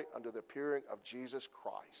glory unto the appearing of Jesus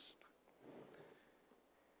Christ.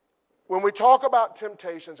 When we talk about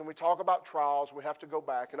temptations and we talk about trials, we have to go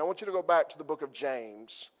back. And I want you to go back to the book of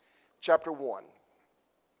James, chapter 1.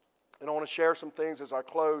 And I want to share some things as I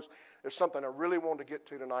close. There's something I really want to get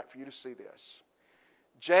to tonight for you to see this.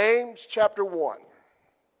 James chapter 1.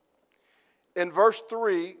 In verse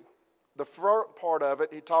 3, the front part of it,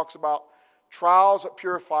 he talks about trials that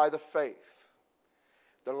purify the faith.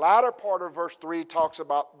 The latter part of verse 3 talks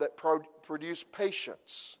about that produce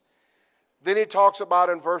patience. Then he talks about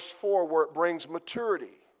in verse 4 where it brings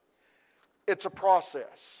maturity. It's a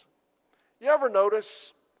process. You ever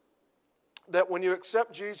notice that when you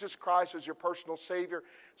accept Jesus Christ as your personal Savior,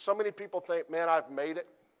 so many people think, man, I've made it.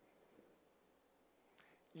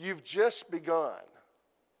 You've just begun.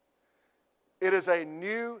 It is a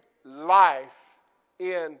new life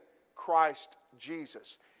in Christ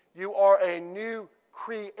Jesus. You are a new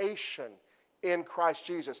creation in Christ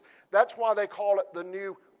Jesus. That's why they call it the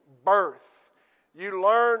new birth. You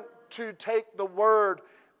learn to take the word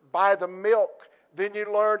by the milk. Then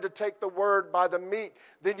you learn to take the word by the meat.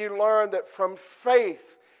 Then you learn that from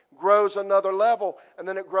faith grows another level, and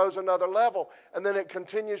then it grows another level, and then it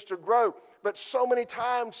continues to grow. But so many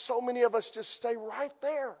times, so many of us just stay right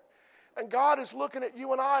there. And God is looking at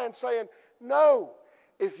you and I and saying, no,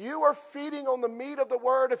 if you are feeding on the meat of the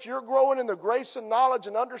word, if you're growing in the grace and knowledge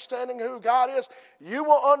and understanding who God is, you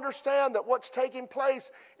will understand that what's taking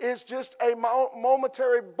place is just a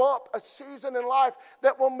momentary bump, a season in life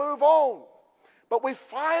that will move on. But we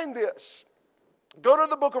find this. Go to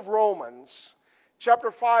the book of Romans,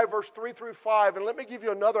 chapter 5, verse 3 through 5, and let me give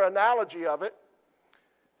you another analogy of it.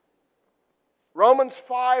 Romans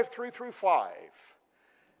 5, 3 through 5.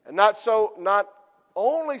 And not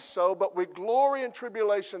only so, but we glory in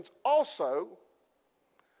tribulations also,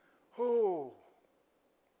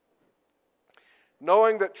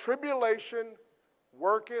 knowing that tribulation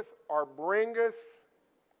worketh or bringeth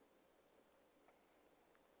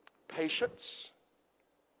patience.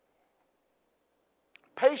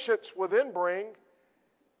 Patience will then bring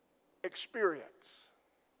experience.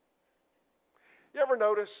 You ever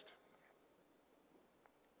noticed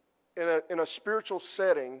in a spiritual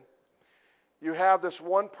setting, you have this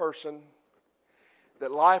one person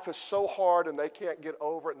that life is so hard and they can't get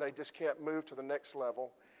over it and they just can't move to the next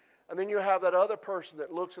level. And then you have that other person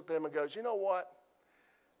that looks at them and goes, you know what?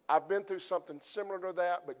 I've been through something similar to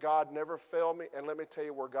that, but God never failed me, and let me tell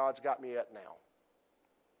you where God's got me at now.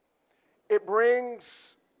 It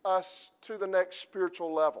brings us to the next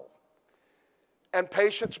spiritual level. And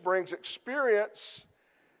patience brings experience,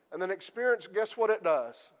 and then experience, guess what it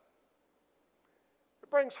does? It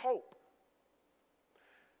brings hope.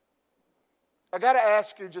 I got to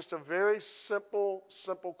ask you just a very simple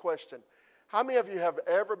question. How many of you have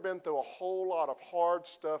ever been through a whole lot of hard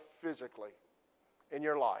stuff physically in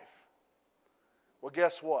your life? Well,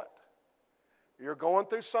 guess what? You're going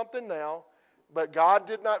through something now, but God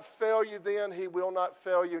did not fail you then. He will not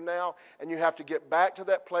fail you now. And you have to get back to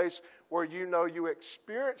that place where you know you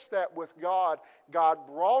experienced that with God. God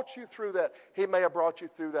brought you through that. He may have brought you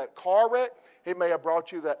through that car wreck. He may have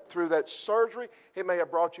brought you through that surgery. He may have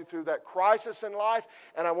brought you through that crisis in life.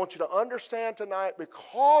 And I want you to understand tonight,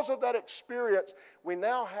 because of that experience, we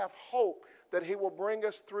now have hope that He will bring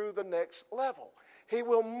us through the next level. He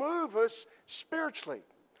will move us spiritually.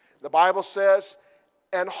 The Bible says,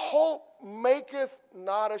 and hope maketh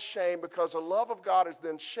not ashamed, because the love of God is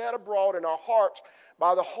then shed abroad in our hearts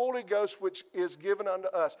by the Holy Ghost which is given unto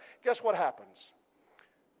us. Guess what happens?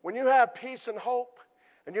 When you have peace and hope,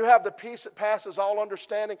 and you have the peace that passes all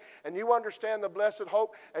understanding, and you understand the blessed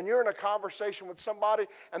hope, and you're in a conversation with somebody,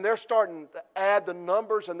 and they're starting to add the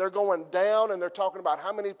numbers, and they're going down, and they're talking about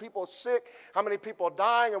how many people are sick, how many people are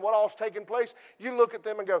dying, and what all's taking place, you look at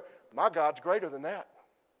them and go, my God's greater than that.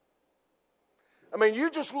 I mean,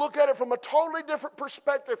 you just look at it from a totally different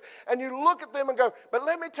perspective, and you look at them and go, but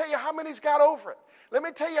let me tell you how many's got over it. Let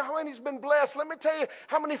me tell you how many's been blessed. Let me tell you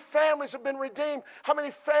how many families have been redeemed, how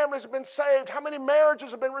many families have been saved, how many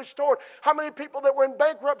marriages have been restored, how many people that were in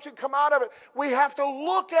bankruptcy come out of it. We have to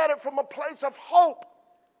look at it from a place of hope.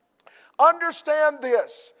 Understand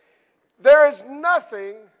this. There is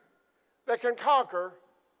nothing that can conquer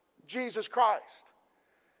Jesus Christ.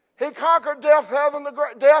 He conquered death, hell, and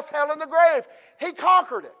the grave. He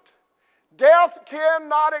conquered it. Death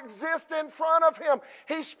cannot exist in front of Him.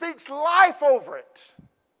 He speaks life over it.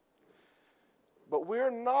 But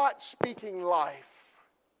we're not speaking life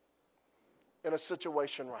in a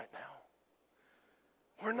situation right now.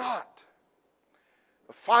 We're not.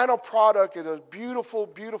 The final product is a beautiful,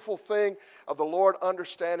 beautiful thing of the Lord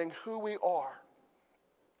understanding who we are.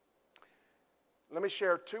 Let me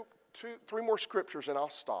share three more scriptures and I'll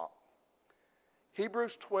stop.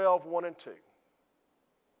 Hebrews 12, 1 and 2.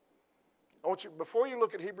 Before you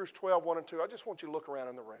look at Hebrews 12, 1 and 2, I just want you to look around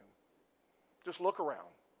in the room. Just look around.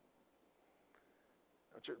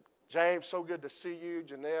 James, so good to see you.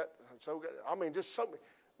 Jeanette, so good. I mean, just so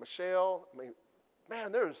Michelle. I mean,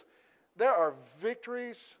 man, there are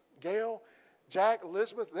victories. Gail, Jack,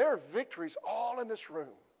 Elizabeth, there are victories all in this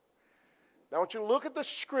room. Now, I want you to look at the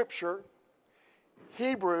scripture,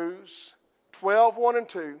 Hebrews 12, 1 and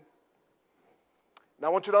 2. Now, I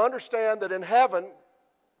want you to understand that in heaven,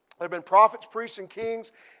 there have been prophets, priests, and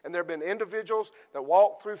kings, and there have been individuals that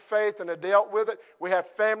walked through faith and have dealt with it. We have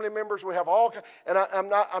family members. We have all, and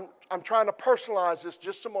I'm trying to personalize this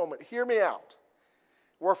just a moment. Hear me out.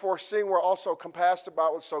 Wherefore, seeing we're also compassed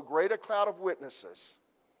about with so great a cloud of witnesses.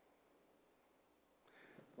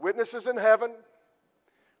 Witnesses in heaven,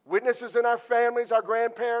 witnesses in our families, our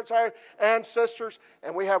grandparents, our ancestors,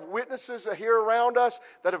 and we have witnesses here around us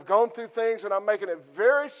that have gone through things, and I'm making it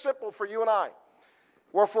very simple for you and I.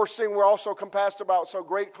 Wherefore, seeing we're also compassed about so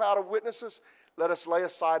great a cloud of witnesses, let us lay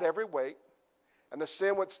aside every weight and the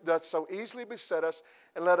sin which doth so easily beset us,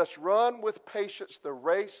 and let us run with patience the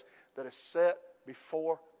race that is set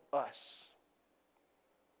before us.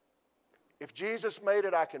 If Jesus made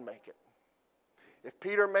it, I can make it. If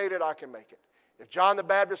Peter made it, I can make it. If John the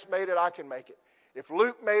Baptist made it, I can make it. If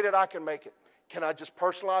Luke made it, I can make it. Can I just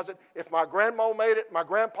personalize it? If my grandma made it, my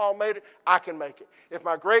grandpa made it, I can make it. If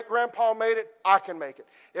my great-grandpa made it, I can make it.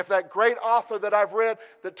 If that great author that I've read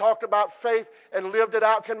that talked about faith and lived it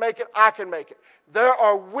out can make it, I can make it. There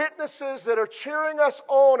are witnesses that are cheering us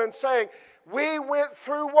on and saying, we went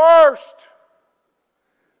through worse.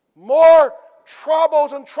 More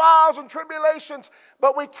troubles and trials and tribulations,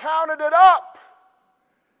 but we counted it up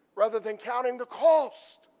rather than counting the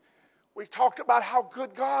cost. We talked about how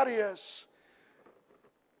good God is.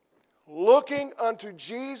 Looking unto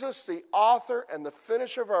Jesus, the author and the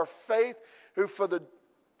finisher of our faith, who for the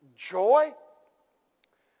joy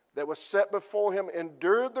that was set before him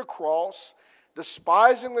endured the cross,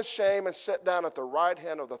 despising the shame, and sat down at the right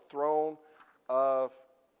hand of the throne of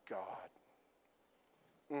God.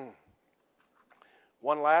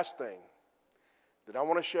 One last thing that I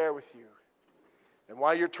want to share with you. And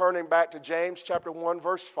while you're turning back to James chapter 1,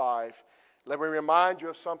 verse 5, let me remind you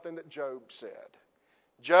of something that Job said.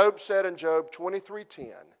 Job said in Job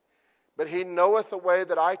 23:10, but he knoweth the way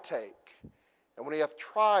that I take, and when he hath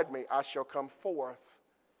tried me, I shall come forth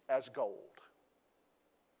as gold.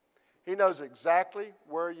 He knows exactly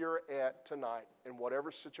where you're at tonight in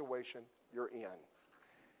whatever situation you're in.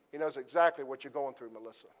 He knows exactly what you're going through,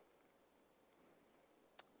 Melissa.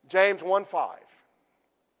 James 1:5.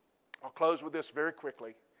 I'll close with this very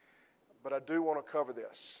quickly, but I do want to cover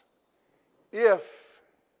this. If,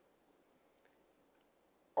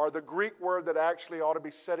 or the Greek word that actually ought to be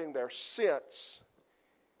sitting there, since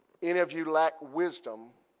any of you lack wisdom,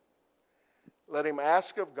 let him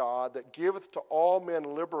ask of God that giveth to all men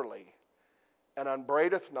liberally and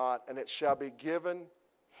upbraideth not, and it shall be given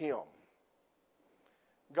him.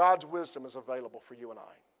 God's wisdom is available for you and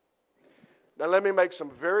I. Now let me make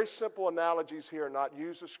some very simple analogies here and not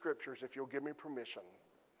use the scriptures if you'll give me permission.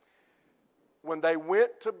 When they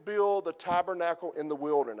went to build the tabernacle in the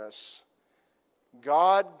wilderness,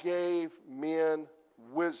 God gave men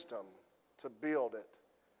wisdom to build it,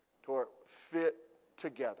 to fit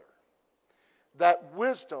together. That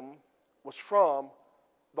wisdom was from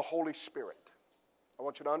the Holy Spirit. I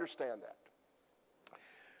want you to understand that.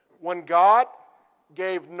 When God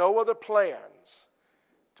gave no other plans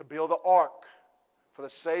to build the ark for the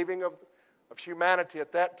saving of humanity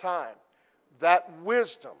at that time, that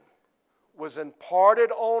wisdom was imparted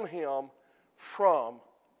on him from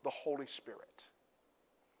the Holy Spirit.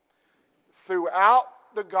 Throughout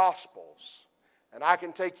the Gospels, and I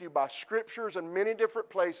can take you by scriptures in many different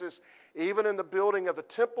places, even in the building of the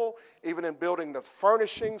temple, even in building the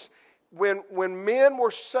furnishings, when men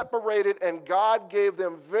were separated and God gave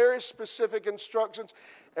them very specific instructions,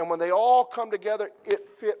 and when they all come together, it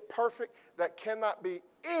fit perfect. That cannot be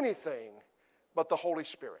anything but the Holy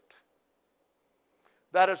Spirit.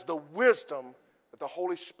 That is the wisdom that the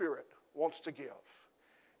Holy Spirit wants to give.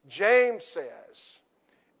 James says,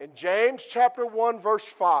 in James chapter 1, verse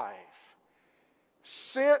 5,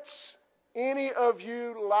 since any of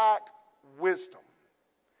you lack wisdom,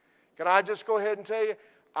 can I just go ahead and tell you,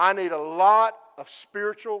 I need a lot of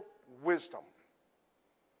spiritual wisdom.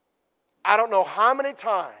 I don't know how many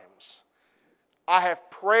times I have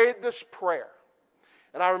prayed this prayer.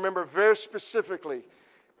 And I remember very specifically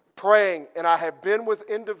praying, and I have been with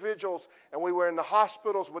individuals, and we were in the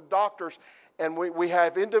hospitals with doctors, and we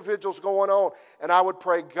have individuals going on, and I would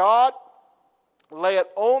pray, God, lay it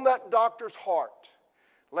on that doctor's heart,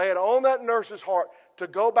 lay it on that nurse's heart to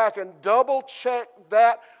go back and double check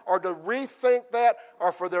that, or to rethink that,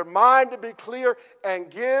 or for their mind to be clear, and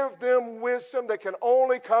give them wisdom that can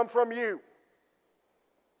only come from you.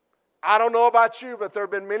 I don't know about you, but there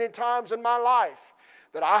have been many times in my life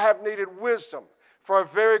that I have needed wisdom for a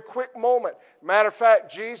very quick moment. Matter of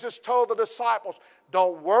fact, Jesus told the disciples,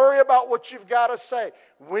 don't worry about what you've got to say.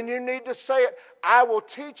 When you need to say it, I will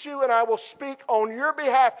teach you and I will speak on your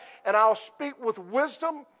behalf, and I'll speak with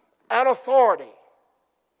wisdom and authority.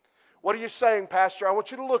 What are you saying, Pastor? I want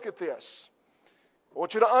you to look at this. I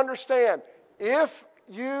want you to understand, if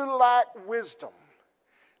you lack wisdom,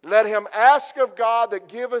 let him ask of God that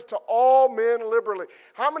giveth to all men liberally.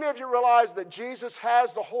 How many of you realize that Jesus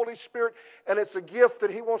has the Holy Spirit, and it's a gift that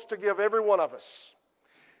he wants to give every one of us?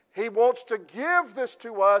 He wants to give this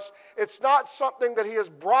to us. It's not something that he is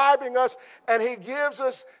bribing us, and he gives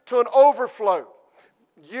us to an overflow.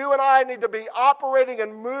 You and I need to be operating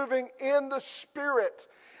and moving in the Spirit,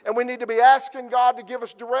 and we need to be asking God to give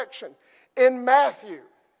us direction. In Matthew,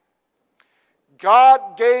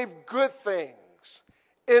 God gave good things.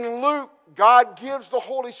 In Luke, God gives the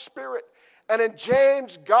Holy Spirit. And in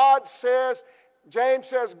James, James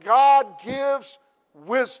says, God gives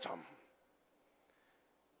wisdom.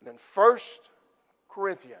 And then 1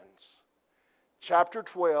 Corinthians chapter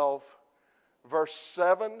 12, verse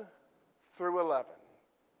 7 through 11.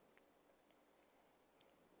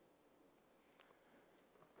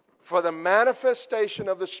 For the manifestation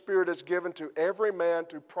of the Spirit is given to every man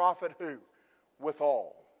to profit who?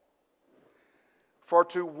 Withal. For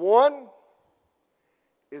to one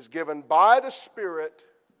is given by the Spirit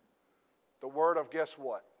the word of, guess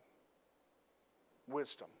what?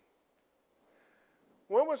 Wisdom.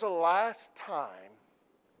 When was the last time,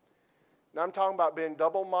 now I'm talking about being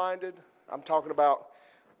double-minded, I'm talking about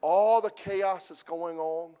all the chaos that's going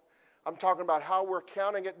on, I'm talking about how we're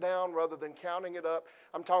counting it down rather than counting it up,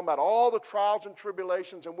 I'm talking about all the trials and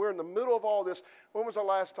tribulations, and we're in the middle of all this. When was the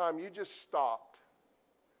last time you just stopped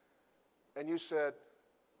and you said,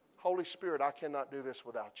 Holy Spirit, I cannot do this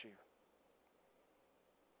without you.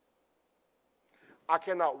 I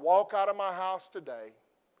cannot walk out of my house today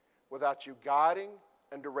without you guiding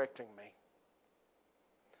and directing me.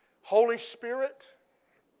 Holy Spirit,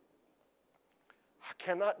 I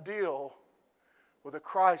cannot deal with the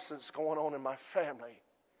crisis that's going on in my family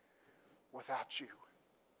without you.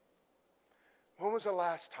 When was the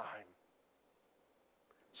last time?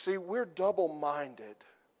 See, we're double-minded.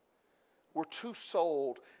 We're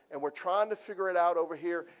two-souled, and we're trying to figure it out over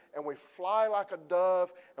here, and we fly like a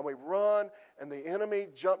dove, and we run, and the enemy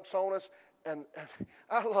jumps on us, and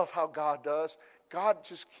I love how God does. God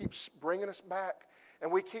just keeps bringing us back,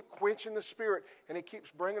 and we keep quenching the Spirit, and He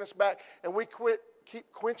keeps bringing us back, and we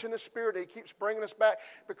keep quenching the Spirit, and He keeps bringing us back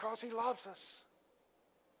because He loves us.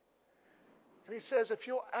 And He says, if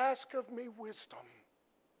you'll ask of me wisdom,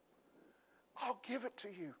 I'll give it to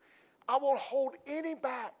you. I won't hold any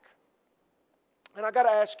back. And I got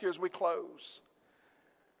to ask you as we close,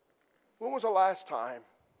 when was the last time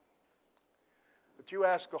that you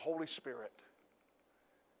asked the Holy Spirit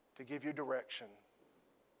to give you direction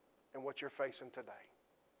in what you're facing today?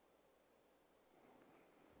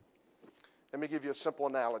 Let me give you a simple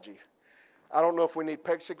analogy. I don't know if we need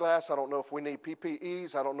plexiglass. I don't know if we need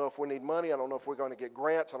PPEs. I don't know if we need money. I don't know if we're going to get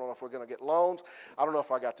grants. I don't know if we're going to get loans. I don't know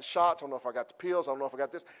if I got the shots. I don't know if I got the pills. I don't know if I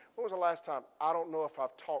got this. When was the last time? I don't know if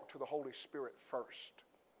I've talked to the Holy Spirit first.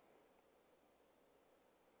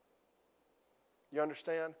 You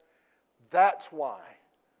understand? That's why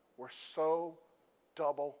we're so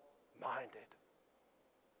double-minded.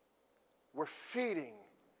 We're feeding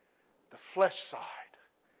the flesh side,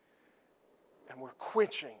 and we're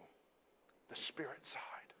quenching the Spirit side.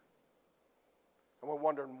 And we're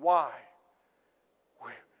wondering why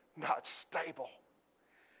we're not stable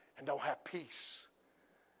and don't have peace.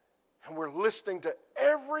 And we're listening to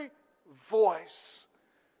every voice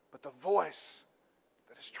but the voice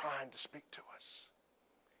that is trying to speak to us.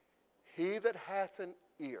 He that hath an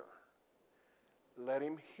ear, let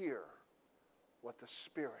him hear what the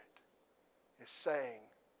Spirit is saying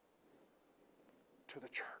to the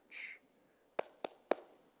church,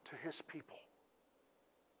 to His people,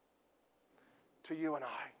 to you and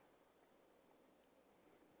I.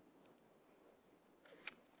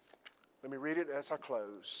 Let me read it as I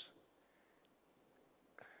close.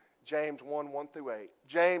 James 1, 1 through 8.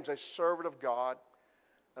 James, a servant of God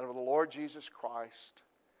and of the Lord Jesus Christ,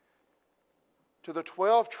 to the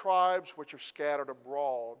 12 tribes which are scattered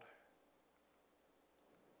abroad,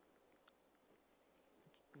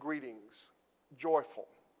 greetings, joyful.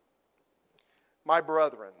 My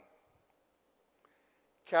brethren,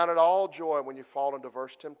 count it all joy when you fall into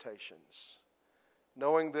diverse temptations,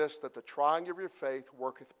 knowing this, that the trying of your faith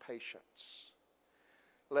worketh patience.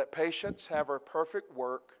 Let patience have her perfect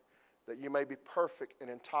work, that you may be perfect and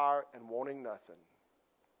entire and wanting nothing.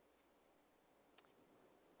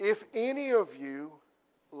 If any of you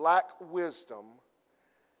lack wisdom,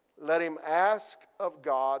 let him ask of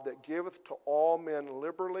God that giveth to all men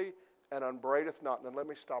liberally and upbraideth not. Now let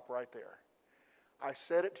me stop right there. I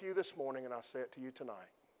said it to you this morning and I say it to you tonight.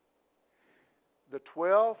 The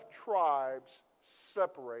 12 tribes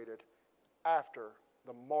separated after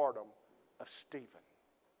the martyrdom of Stephen.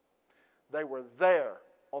 They were there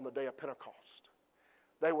on the day of Pentecost.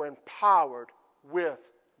 They were empowered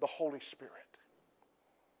with the Holy Spirit.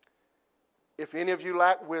 If any of you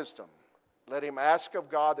lack wisdom, let him ask of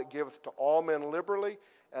God that giveth to all men liberally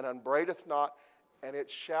and upbraideth not, and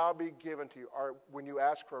it shall be given to you. Or when you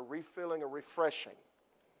ask for a refilling or refreshing,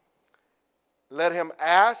 let him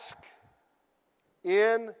ask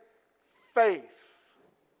in faith,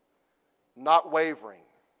 not wavering.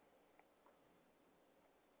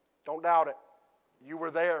 Don't doubt it. You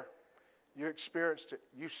were there. You experienced it.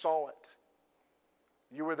 You saw it.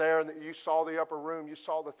 You were there and you saw the upper room. You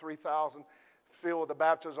saw the 3,000 filled with the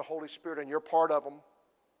baptism of the Holy Spirit, and you're part of them.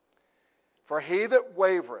 For he that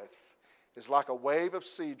wavereth is like a wave of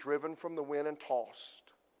sea driven from the wind and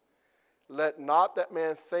tossed. Let not that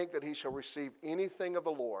man think that he shall receive anything of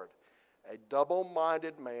the Lord. A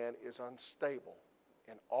double-minded man is unstable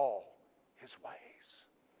in all his ways.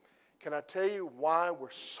 Can I tell you why we're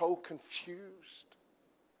so confused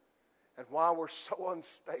and why we're so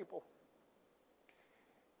unstable?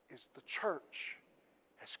 Is the church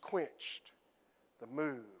has quenched the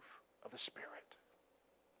move of the Spirit.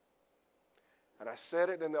 And I said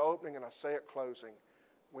it in the opening and I say it closing.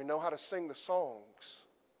 We know how to sing the songs,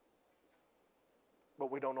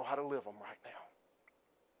 but we don't know how to live them right now.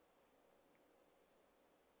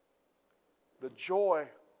 The joy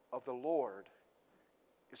of the Lord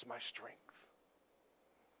is my strength.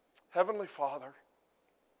 Heavenly Father,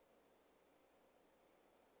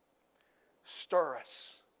 stir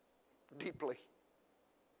us deeply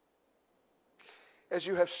as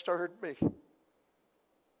you have stirred me.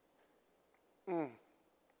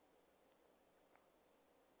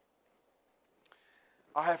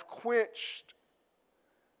 I have quenched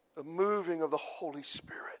the moving of the Holy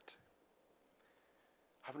Spirit.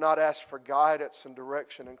 I've not asked for guidance and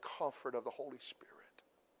direction and comfort of the Holy Spirit.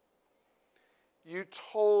 You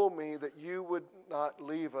told me that you would not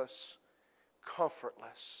leave us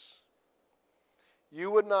comfortless.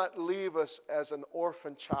 You would not leave us as an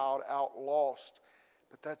orphan child out lost,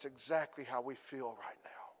 but that's exactly how we feel right now.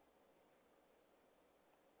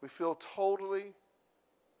 We feel totally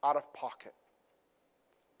out of pocket,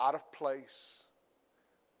 out of place,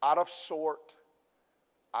 out of sort,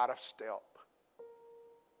 out of step.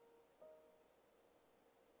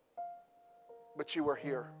 But you are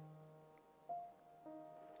here.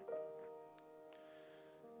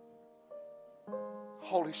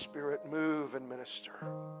 Holy Spirit, move and minister.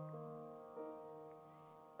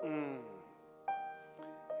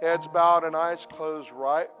 Heads bowed and eyes closed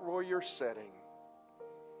right where you're sitting.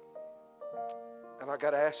 And I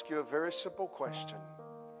got to ask you a very simple question.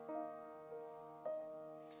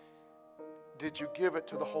 Did you give it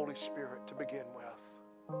to the Holy Spirit to begin with?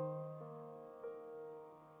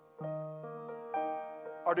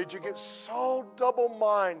 Or did you get so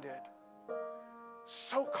double-minded,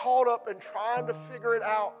 so caught up in trying to figure it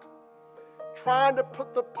out, trying to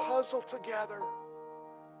put the puzzle together,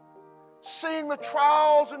 seeing the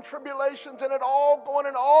trials and tribulations and it all going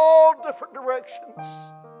in all different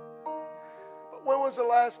directions? But when was the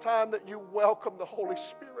last time that you welcomed the Holy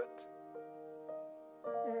Spirit?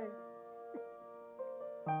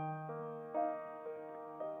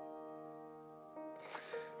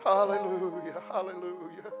 Hallelujah,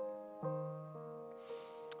 hallelujah.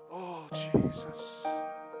 Oh, Jesus.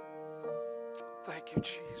 Thank you,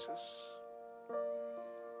 Jesus.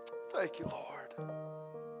 Thank you, Lord.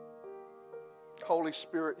 Holy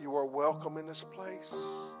Spirit, you are welcome in this place.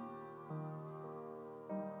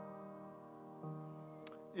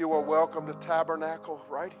 You are welcome to tabernacle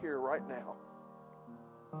right here, right now.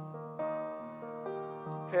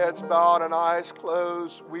 Heads bowed and eyes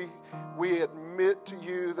closed. We admit to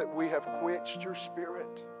you that we have quenched your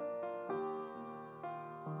Spirit.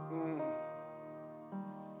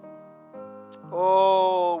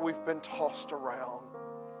 Oh, we've been tossed around.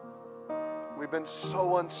 We've been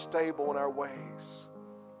so unstable in our ways.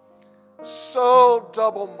 So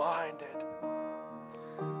double-minded.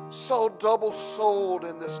 So double-souled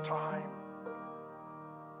in this time.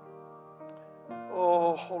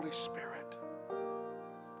 Oh, Holy Spirit,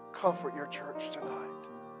 comfort your church tonight.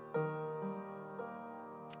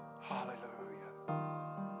 Hallelujah.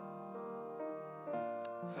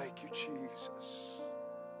 Thank you, Jesus.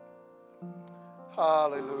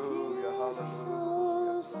 Hallelujah, hallelujah.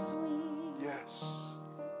 So sweet Yes.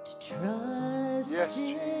 to trust Yes,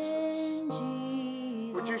 Jesus. in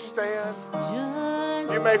Jesus. Would you stand?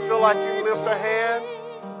 Just You may feel like you can lift a hand,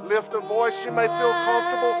 lift a voice. You may feel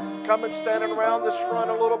comfortable coming standing around this front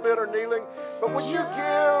a little bit or kneeling. But would you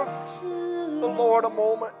give the Lord a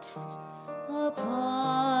moment?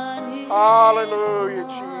 Hallelujah,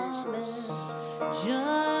 Jesus.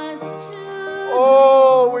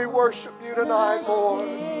 Oh, we worship you tonight, Lord.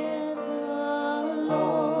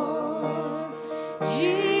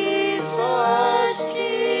 Jesus,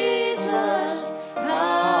 Jesus,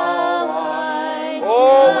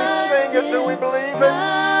 oh, we sing it. Do we believe it?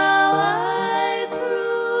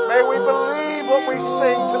 May we believe what we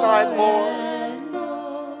sing tonight, Lord.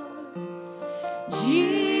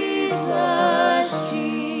 Jesus,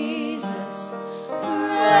 Jesus,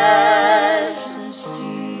 precious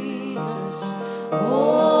Jesus,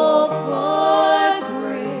 oh, for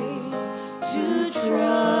grace to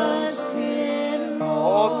trust in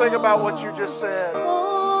more. Oh, think about what you just said.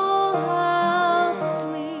 Oh, how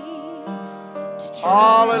sweet to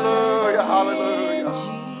Hallelujah, hallelujah. trust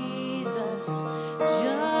in Jesus,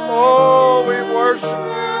 Oh, worship you.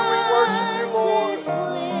 We worship you, Lord.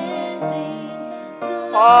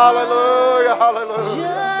 Hallelujah,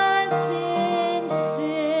 hallelujah.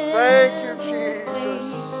 Thank you, Jesus.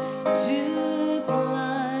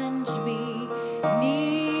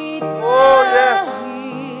 Oh, yes.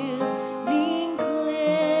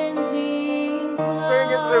 Sing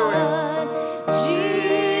it to him.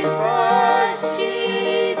 Jesus,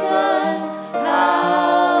 Jesus,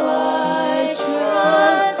 how I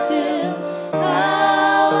trust him,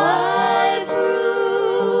 how I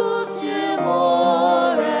proved him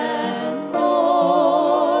more and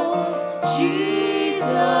more.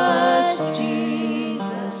 Jesus,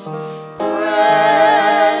 Jesus,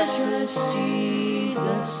 precious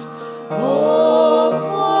Jesus, oh,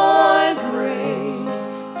 for grace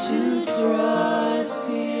to trust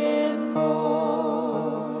him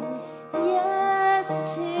more. Yes,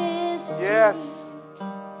 'tis Yes.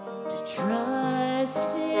 to trust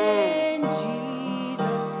in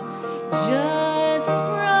Jesus, just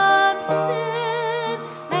from sin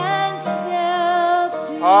and self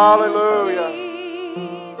to Hallelujah.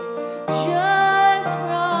 cease. Just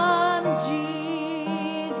from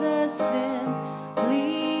Jesus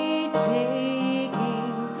simply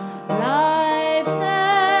taking life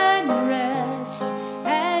and rest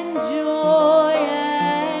and joy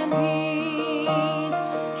and peace.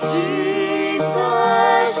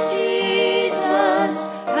 Jesus, Jesus,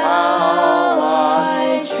 how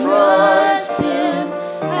I trust him,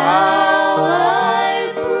 how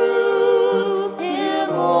I prove him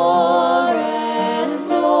more and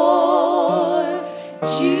more.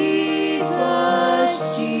 Jesus,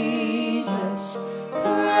 Jesus,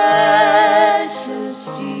 precious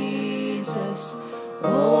Jesus,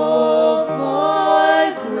 oh,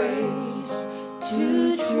 for grace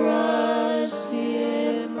to trust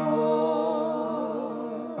him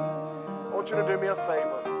more. I want you to do me a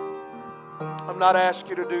favor. I'm not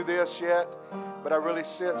asking you to do this yet, but I really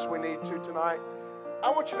sense we need to tonight. I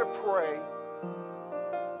want you to pray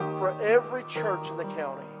for every church in the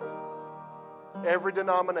county, every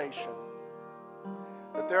denomination,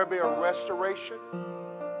 that there be a restoration,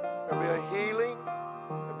 there be a healing,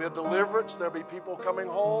 there be a deliverance, there be people coming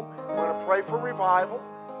home. We're going to pray for revival.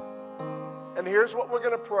 And here's what we're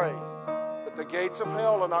going to pray: that the gates of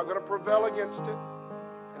hell are not going to prevail against it,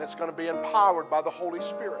 and it's going to be empowered by the Holy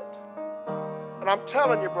Spirit. And I'm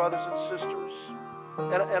telling you, brothers and sisters,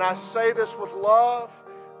 and I say this with love,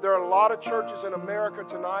 there are a lot of churches in America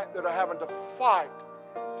tonight that are having to fight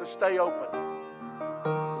to stay open.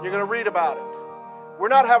 You're going to read about it. We're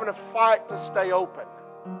not having to fight to stay open,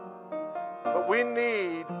 but we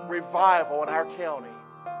need revival in our county.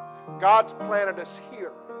 God's planted us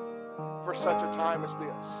here for such a time as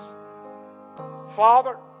this.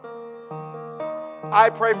 Father, I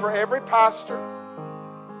pray for every pastor,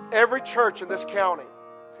 every church in this county.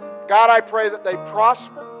 God, I pray that they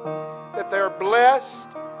prosper, that they're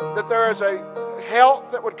blessed, that there is a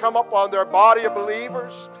health that would come up on their body of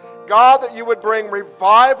believers. God, that you would bring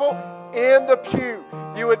revival in the pew.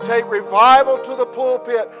 You would take revival to the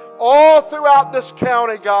pulpit all throughout this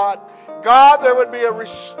county, God. God, there would be a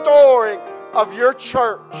restoring of your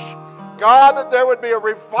church. God, that there would be a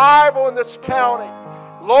revival in this county.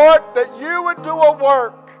 Lord, that you would do a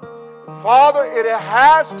work. Father, it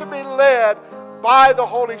has to be led by the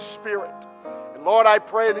Holy Spirit. And Lord, I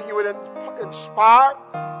pray that you would inspire,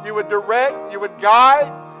 you would direct, you would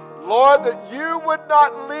guide. Lord, that you would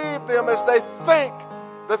not leave them as they think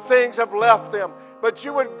the things have left them, but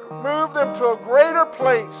you would move them to a greater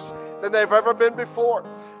place than they've ever been before.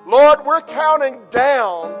 Lord, we're counting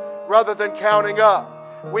down rather than counting up.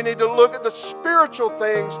 We need to look at the spiritual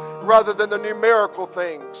things rather than the numerical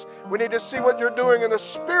things. We need to see what you're doing in the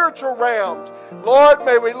spiritual realms. Lord,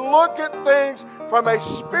 may we look at things from a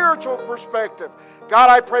spiritual perspective.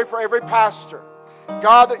 God, I pray for every pastor.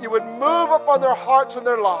 God, that you would move upon their hearts and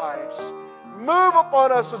their lives. Move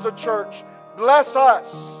upon us as a church. Bless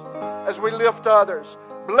us as we lift others.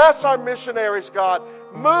 Bless our missionaries, God.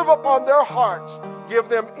 Move upon their hearts. Give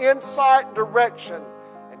them insight, direction,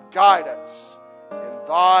 and guidance. In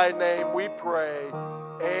thy name we pray.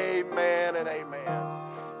 Amen and amen.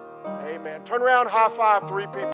 Amen. Turn around, high five 3 people.